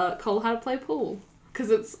Cole how to play pool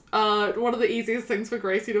because it's one of the easiest things for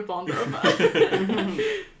Gracie to bond over.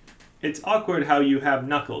 It's awkward how you have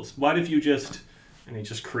knuckles. What if you just... And he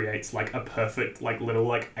just creates like a perfect like little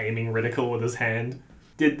like aiming reticle with his hand.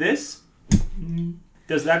 Did this?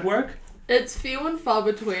 Does that work? It's few and far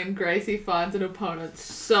between Gracie finds an opponent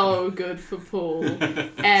so good for pool,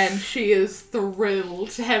 and she is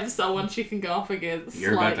thrilled to have someone she can go up against.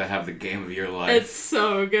 You're about to have the game of your life. It's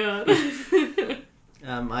so good.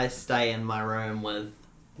 I stay in my room with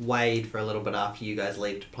Wade for a little bit after you guys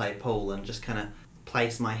leave to play pool and just kind of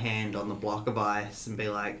place my hand on the block of ice and be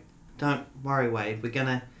like, don't worry, Wade, we're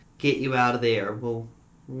gonna get you out of there. We'll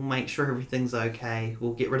make sure everything's okay.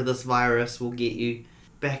 We'll get rid of this virus. We'll get you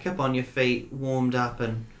back up on your feet, warmed up,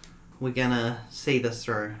 and we're gonna see this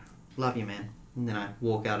through. Love you, man. And then I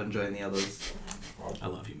walk out and join the others. I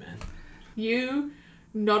love you, man. You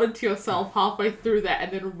nodded to yourself halfway through that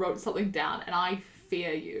and then wrote something down, and I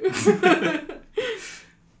fear you.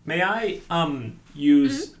 May I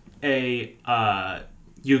use a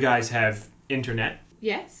you guys have internet?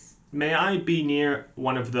 Yes. May I be near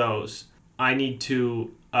one of those? I need to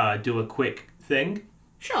do a quick thing.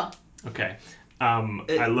 Sure. Okay.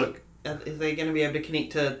 I look... Is they going to be able to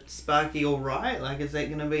connect to Sparky all right? Like, is that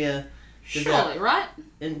going to be a... Surely, right?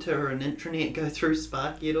 Inter and intranet go through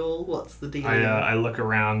Sparky at all? What's the deal? I look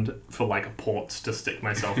around for like ports to stick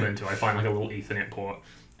myself into. I find like a little Ethernet port,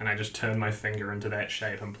 and I just turn my finger into that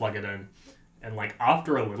shape and plug it in. And like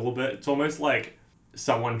after a little bit, it's almost like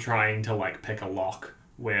someone trying to like pick a lock,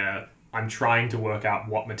 where I'm trying to work out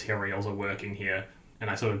what materials are working here, and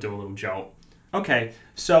I sort of do a little jolt. Okay,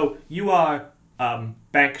 so you are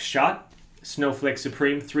Bank Shot, Snowflake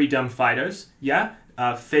Supreme, 3 Dumb Fighters, yeah?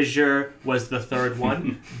 Fissure was the third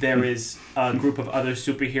one. There is a group of other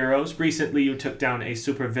superheroes. Recently you took down a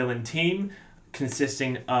supervillain team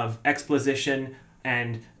consisting of Exposition,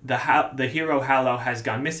 and the hero Hallow has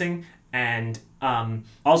gone missing, and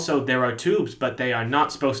also there are tubes, but they are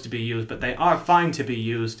not supposed to be used, but they are fine to be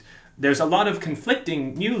used. There's a lot of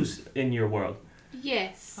conflicting news in your world.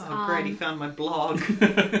 Yes. Oh, great, he found my blog.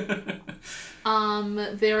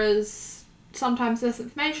 There is sometimes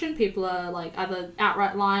misinformation. People are like either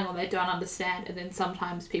outright lying or they don't understand, and then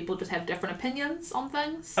sometimes people just have different opinions on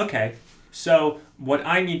things. Okay, so what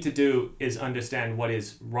I need to do is understand what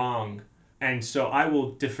is wrong, and so I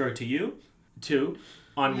will defer to you, too,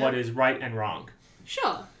 on what is right and wrong.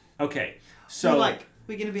 Sure. Okay, so...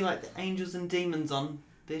 We're going to be like the angels and demons on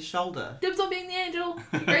their shoulder. Dibs on being the angel.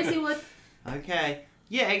 Gracie would. Okay.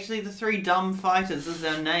 Yeah, actually, the 3 Dumb Fighters is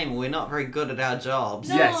our name. We're not very good at our jobs.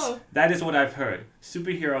 No. Yes, that is what I've heard.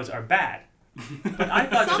 Superheroes are bad. But I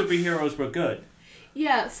thought superheroes were good.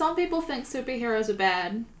 Yeah, some people think superheroes are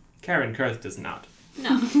bad. Karen Kurth does not.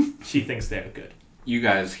 No. She thinks they're good. You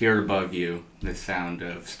guys hear above you the sound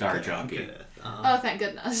of Star Jockey Oh, thank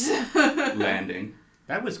goodness. landing.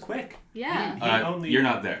 That was quick. Yeah. You're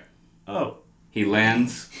not there. Oh. He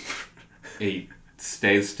lands. He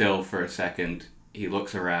stays still for a second. He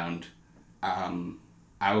looks around.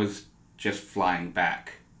 I was just flying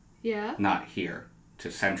back. Yeah. Not here.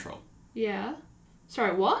 To Central. Yeah.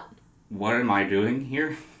 Sorry, what? What am I doing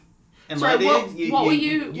here? Am I there? What were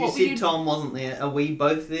you... You said Tom wasn't there. Are we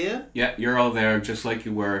both there? Yeah, you're all there just like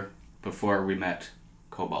you were before we met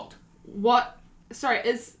Cobalt. What? Sorry,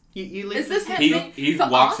 is this happening He for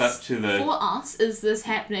walks us? up to the... For us, is this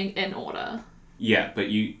happening in order? Yeah, but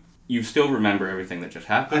you still remember everything that just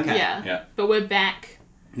happened. Okay. Yeah. But we're back...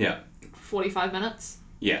 Yeah. 45 minutes?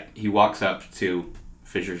 Yeah, he walks up to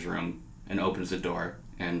Fisher's room and opens the door,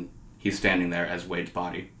 and he's standing there as Wade's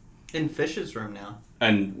body. In Fisher's room now.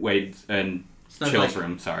 And Chill's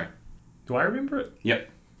room, sorry. Do I remember it? Yep.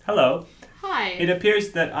 Hello. Hi. It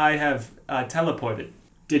appears that I have teleported.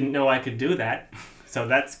 Didn't know I could do that, so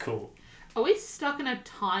that's cool. Are we stuck in a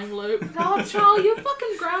time loop? Oh, Charlie, you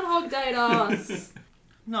fucking Groundhog Dayed us.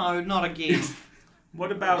 No, not again.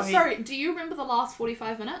 What about... Sorry, do you remember the last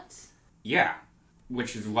 45 minutes? Yeah,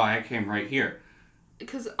 which is why I came right here.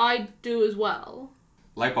 Because I do as well.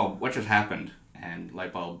 Lightbulb, what just happened? And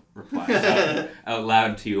Lightbulb replies out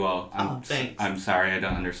loud to you all. Thanks. I'm sorry, I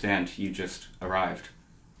don't understand. You just arrived.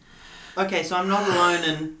 Okay, so I'm not alone,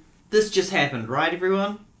 and this just happened, right,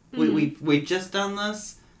 everyone? We've just done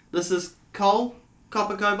this. This is Cole,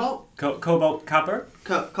 Copper Cobalt. Cobalt Copper.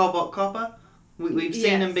 Cobalt Copper. We've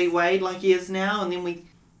seen him be Wade like he is now, and then we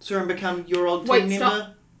saw him become your old team member.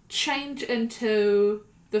 Stop. Change into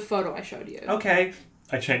the photo I showed you. Okay.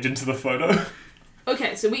 I change into the photo.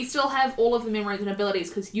 Okay, so we still have all of the memories and abilities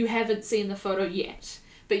because you haven't seen the photo yet,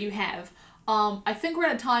 but you have. I think we're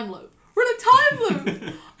in a time loop. We're in a time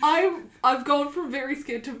loop! I've gone from very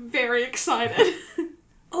scared to very excited.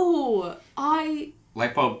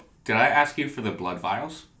 Lightbulb, did I ask you for the blood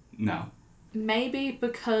vials? No. Maybe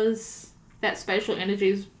because that spatial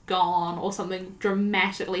energy's gone or something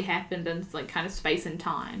dramatically happened in like kind of space and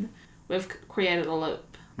time. We've created a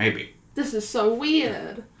loop. Maybe. This is so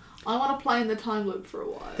weird. I want to play in the time loop for a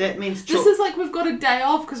while. That means... This is like we've got a day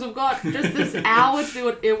off because we've got just this hour to do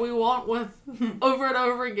whatever we want with over and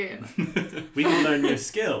over again. We can learn new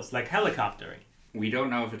skills, like helicoptering. We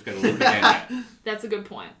don't know if it's going to loop again yet. That's a good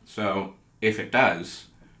point. So, if it does,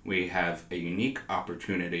 we have a unique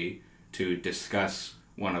opportunity to discuss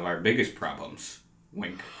one of our biggest problems.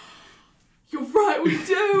 Wink. You're right, we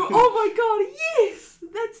do! Oh my god, yes!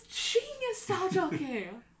 That's genius, Star Jockey!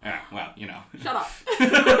 Well, you know. Shut up.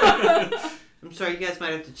 I'm sorry, you guys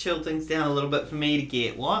might have to chill things down a little bit for me to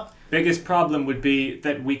get what? Biggest problem would be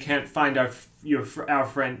that we can't find your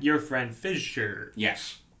friend Fisher.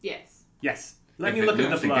 Yes. Yes. Yes. Let me If look it at the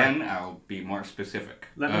loops blood. again, I'll be more specific.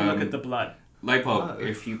 Let me look at the blood. Lightbulb,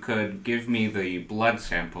 if you could give me the blood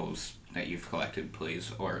samples that you've collected,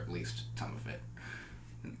 please, or at least some of it.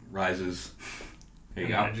 It rises. There you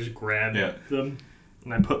go. I just grab them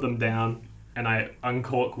and I put them down and I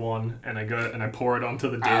uncork one and I go and I pour it onto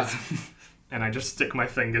the disc and I just stick my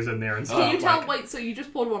fingers in there and start. Can you tell? Wait, so you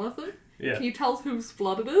just poured one of them? Yeah. Can you tell whose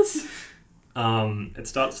blood it is? It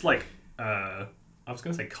starts like I was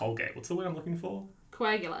gonna say Colgate. What's the word I'm looking for?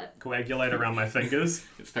 Coagulate around my fingers.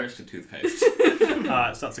 It starts to toothpaste.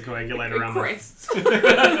 It starts to coagulate around my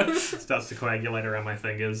starts to coagulate around my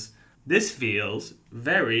fingers. This feels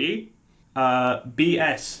very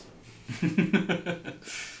BS.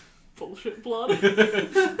 Bullshit blood.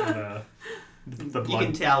 The blood. You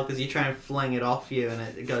can tell because you try and fling it off you and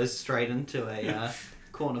it goes straight into a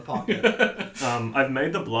corner pocket. I've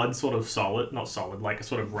made the blood sort of solid, not solid, like a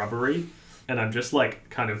sort of rubbery, and I'm just like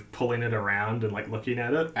kind of pulling it around and like looking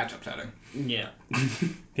at it. That's upsetting. Yeah.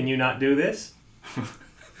 Can you not do this?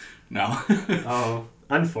 No. Oh,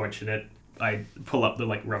 unfortunate. I pull up the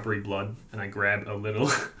like rubbery blood and I grab a little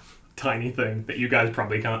tiny thing that you guys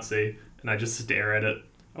probably can't see and I just stare at it.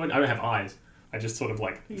 I don't have eyes. I just sort of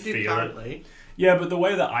like You feel do currently. it. Yeah, but the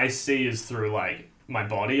way that I see is through like my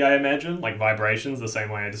body, I imagine, like vibrations, the same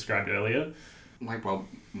way I described earlier. Lightbulb,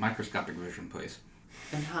 microscopic vision, please.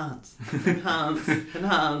 Enhance.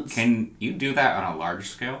 Can you do that on a large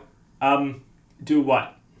scale? Do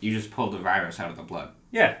what? You just pulled the virus out of the blood.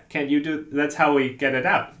 Yeah, can you do... That's how we get it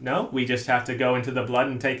out. No? We just have to go into the blood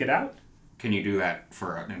and take it out? Can you do that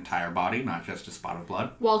for an entire body, not just a spot of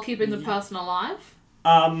blood? While keeping the person alive?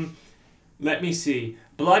 Let me see.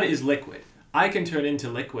 Blood is liquid. I can turn into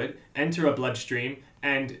liquid, enter a bloodstream,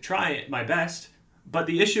 and try my best. But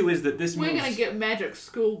the issue is that this We're moves... gonna get magic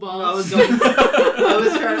school bus.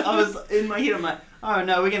 I was in my head, I'm like, oh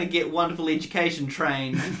no, we're going to get wonderful education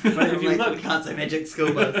train. But if you look... We can't say magic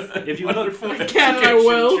school bus. If you look... I can and I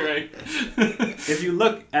will. If you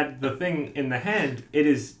look at the thing in the hand, it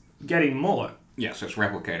is getting more. Yes, it's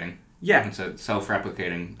replicating. Yeah. It's a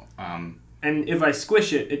self-replicating. And if I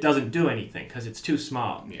squish it, it doesn't do anything because it's too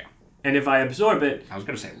small. Yeah. And if I absorb it... I was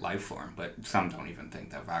going to say life form, but some don't even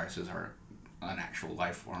think that viruses are an actual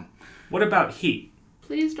life form. What about heat?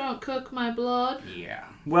 Please don't cook my blood. Yeah.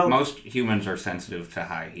 Well... Most humans are sensitive to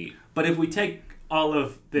high heat. But if we take all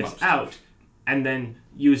of this out and then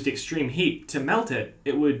used extreme heat to melt it,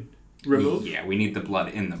 it would remove? Yeah, we need the blood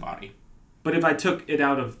in the body. But if I took it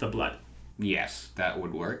out of the blood? Yes, that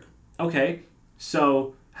would work. Okay,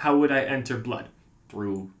 so how would I enter blood?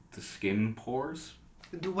 Through the skin pores?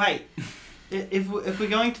 Wait, if we're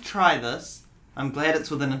going to try this, I'm glad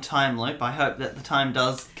it's within a time loop. I hope that the time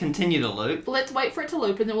does continue to loop. Let's wait for it to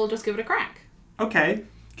loop and then we'll just give it a crack. Okay,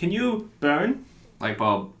 can you burn?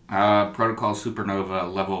 Lightbulb, protocol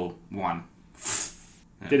supernova level 1.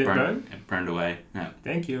 Did it burn? It burned away. Yeah.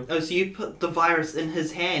 Thank you. Oh, so you put the virus in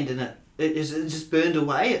his hand and it just burned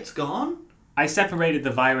away? It's gone? I separated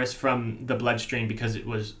the virus from the bloodstream because it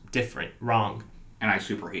was different, wrong. And I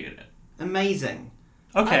superheated it. Amazing.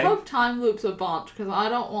 Okay. I hope time loops are bumped because I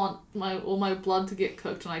don't want all my blood to get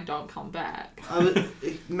cooked and I don't come back.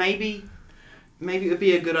 Maybe it would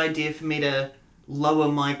be a good idea for me to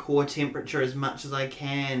lower my core temperature as much as I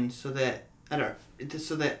can so that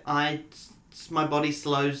my body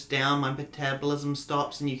slows down, my metabolism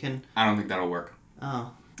stops, and you can... I don't think that'll work.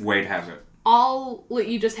 Oh. Wade has it. I'll let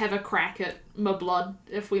you just have a crack at my blood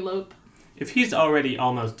if we loop. If he's already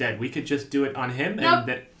almost dead, we could just do it on him. Nope.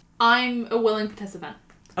 And I'm a willing participant.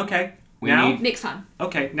 Okay. We now? need- Next time.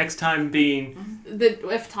 Okay, next time being...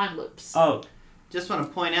 If time loops. Oh, Just want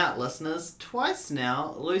to point out, listeners, twice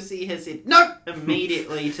now, Lucy has said no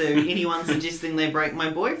immediately to anyone suggesting they break my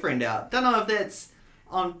boyfriend out. Don't know if that's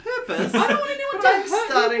on purpose. I don't want anyone but to I'm hurt your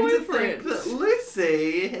starting to boyfriend. think that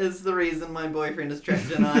Lucy is the reason my boyfriend is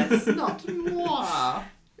trapped in ice, not moi.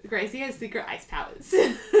 Gracie has secret ice powers.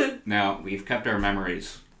 Now, we've kept our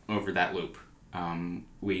memories over that loop.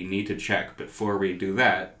 We need to check before we do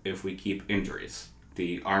that if we keep injuries.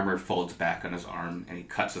 The armor folds back on his arm and he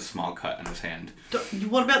cuts a small cut on his hand.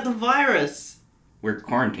 What about the virus? We're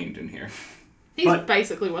quarantined in here. He's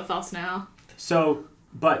basically with us now. so,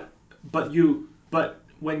 but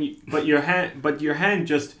your hand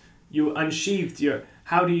just, you unsheathed your,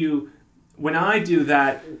 how do you, when I do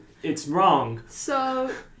that, it's wrong. So,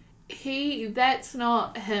 that's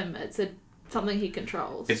not him. It's something he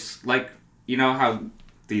controls. It's like, you know how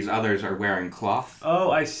these others are wearing cloth? Oh,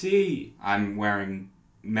 I see. I'm wearing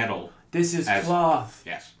metal. This is As- cloth.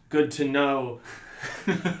 Yes. Good to know.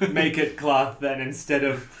 Make it cloth then instead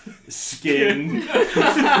of skin.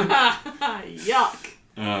 Yuck.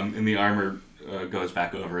 And the armor goes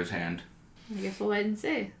back over his hand. I guess we'll wait and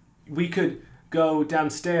see. We could go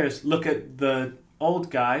downstairs, look at the old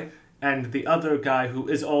guy and the other guy who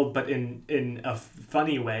is old but in a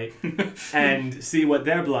funny way, and see what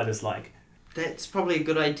their blood is like. That's probably a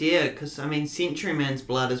good idea, because, I mean, Century Man's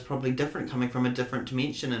blood is probably different coming from a different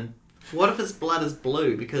dimension, and what if his blood is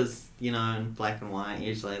blue? Because, you know, in black and white,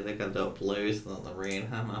 usually they're going to do it blue, so not the red.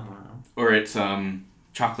 Or it's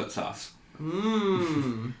chocolate sauce.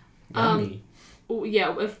 Mmm. Yummy.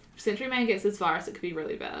 Yeah, if Century Man gets this virus, it could be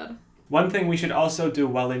really bad. One thing we should also do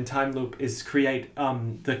while in time loop is create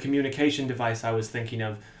the communication device I was thinking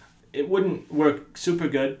of. It wouldn't work super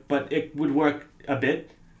good, but it would work a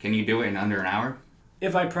bit. Can you do it in under an hour?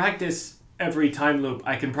 If I practice every time loop,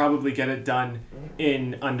 I can probably get it done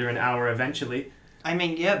in under an hour eventually. I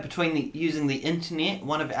mean, yeah, between using the internet,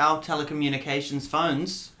 one of our telecommunications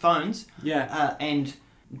phones, Yeah. and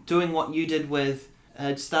doing what you did with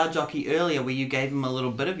Star Jockey earlier, where you gave him a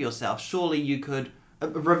little bit of yourself, surely you could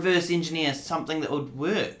reverse engineer something that would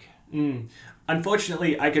work.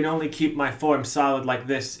 Unfortunately, I can only keep my form solid like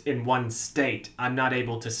this in one state. I'm not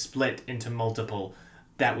able to split into multiple.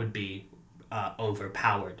 That would be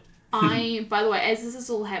overpowered. By the way, as this is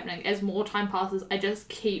all happening, as more time passes, I just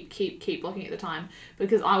keep looking at the time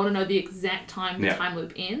because I want to know the exact time the time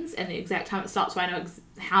loop ends and the exact time it starts, so I know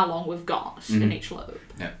how long we've got in each loop.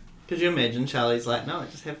 Yeah. Could you imagine Charlie's like, no,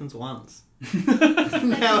 it just happens once.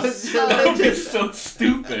 Now it's That would be just... so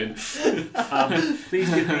stupid. Please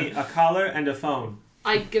give me a collar and a phone.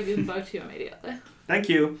 I give them both to you immediately. Thank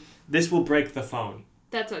you. This will break the phone.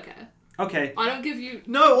 That's okay. Okay. I don't give you...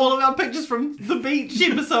 No, all of our pictures from the beach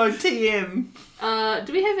episode, TM.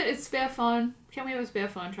 Do we have a spare phone? Can we have a spare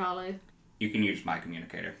phone, Charlie? You can use my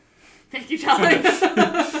communicator. Thank you, Charlie.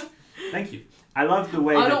 Thank you. I love the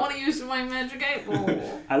way I don't want to use my magic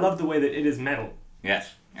 8-ball. I love the way that it is metal.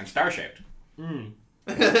 Yes, and star-shaped.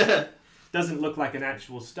 Doesn't look like an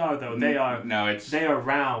actual star though. They are They are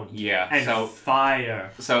round. Yeah. And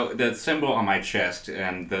fire. So the symbol on my chest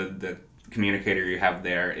and the communicator you have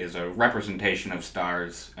there is a representation of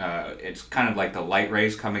stars. It's kind of like the light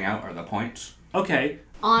rays coming out are the points. Okay.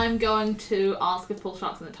 I'm going to ask if Paul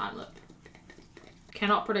Shark's in the time loop.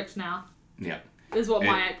 Cannot predict now. Yeah. Is what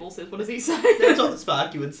my 8-ball says. What does he say? That's what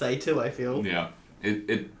Sparky would say too, I feel. Yeah.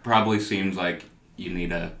 It probably seems like you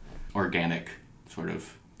need a organic sort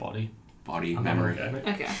of Body memory.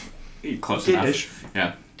 Okay. Close enough.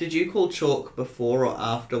 Yeah. Did you call Chalk before or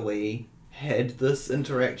after we had this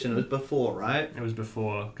interaction? It was before, right? It was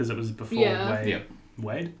before, because it was before Yeah. Wade. Yeah.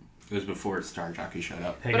 Wade? It was before Star Jockey showed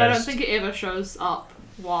up. Hey But guys. I don't think it ever shows up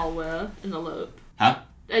while we're in the loop. Huh?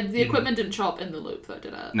 The equipment didn't show up in the loop, though,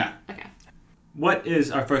 did it? No. Okay. What is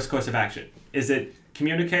our first course of action? Is it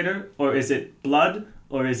communicator, or is it blood,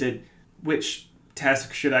 or is it which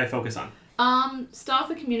task should I focus on? Start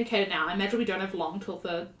the communicator now. I imagine we don't have long till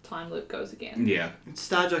the time loop goes again. Yeah.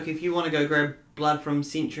 Star Jockey, if you want to go grab blood from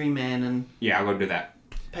Century Man and Yeah, I'll go do that.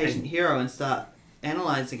 Patient Hero and start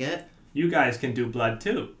analysing it. You guys can do blood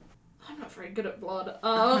too. I'm not very good at blood.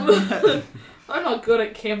 I'm not good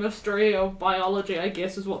at chemistry or biology, I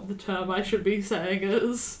guess is what the term I should be saying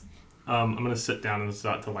is. I'm gonna sit down and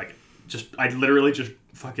start to I literally just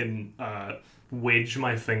fucking wedge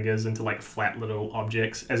my fingers into like flat little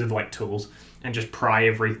objects as if like tools and just pry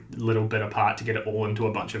every little bit apart to get it all into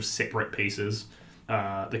a bunch of separate pieces,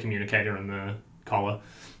 the communicator and the collar,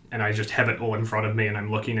 and I just have it all in front of me and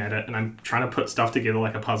I'm looking at it and I'm trying to put stuff together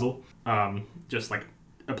like a puzzle, just like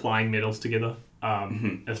applying metals together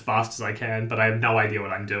as fast as I can, but I have no idea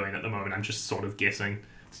what I'm doing at the moment. I'm just sort of guessing.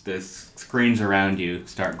 The screens around you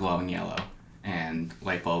start glowing yellow, and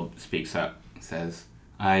Lightbulb speaks up, says,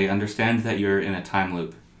 I understand that you're in a time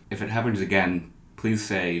loop. If it happens again, please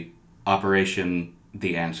say Operation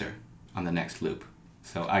The Answer on the next loop,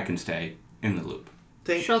 so I can stay in the loop.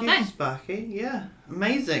 Thank Sure you, thing. Sparky. Yeah,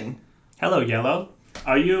 amazing. Hello, Yellow.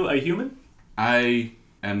 Are you a human? I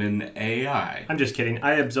am an AI. I'm just kidding.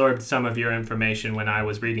 I absorbed some of your information when I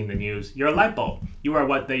was reading the news. You're a light bulb. You are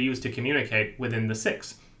what they use to communicate within the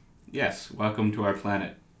Six. Yes, welcome to our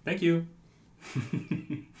planet. Thank you.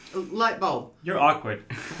 Lightbulb. You're awkward.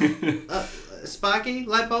 Sparky?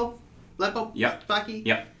 Lightbulb? Lightbulb? Yep. Sparky?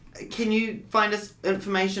 Yep. Can you find us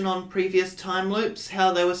information on previous time loops?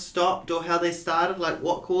 How they were stopped or how they started? Like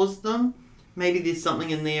what caused them? Maybe there's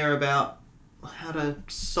something in there about how to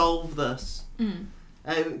solve this.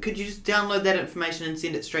 Could you just download that information and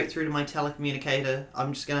send it straight through to my telecommunicator?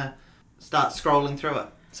 I'm just going to start scrolling through it.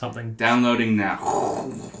 Something. Downloading now.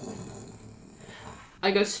 I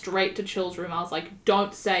go straight to Chill's room. I was like,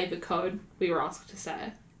 don't say the code we were asked to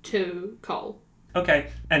say to Cole. Okay,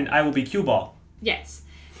 and I will be cue ball. Yes.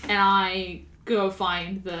 And I go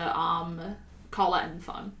find the collar and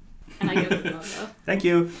phone. And I give it over. Thank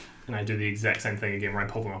you. And I do the exact same thing again where I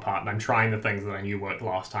pull them apart and I'm trying the things that I knew worked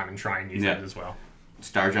last time and try and use those as well.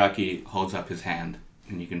 Star Jockey holds up his hand,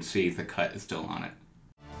 and you can see the cut is still on it.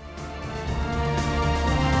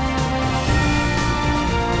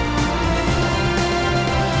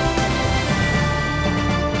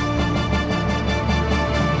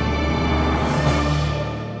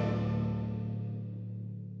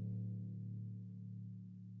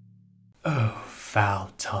 Oh,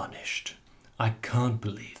 foul tarnished. I can't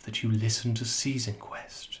believe that you listened to Season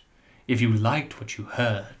Quest. If you liked what you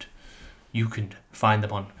heard, you can find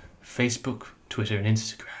them on Facebook, Twitter, and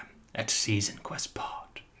Instagram at Season Quest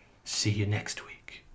Pod. See you next week.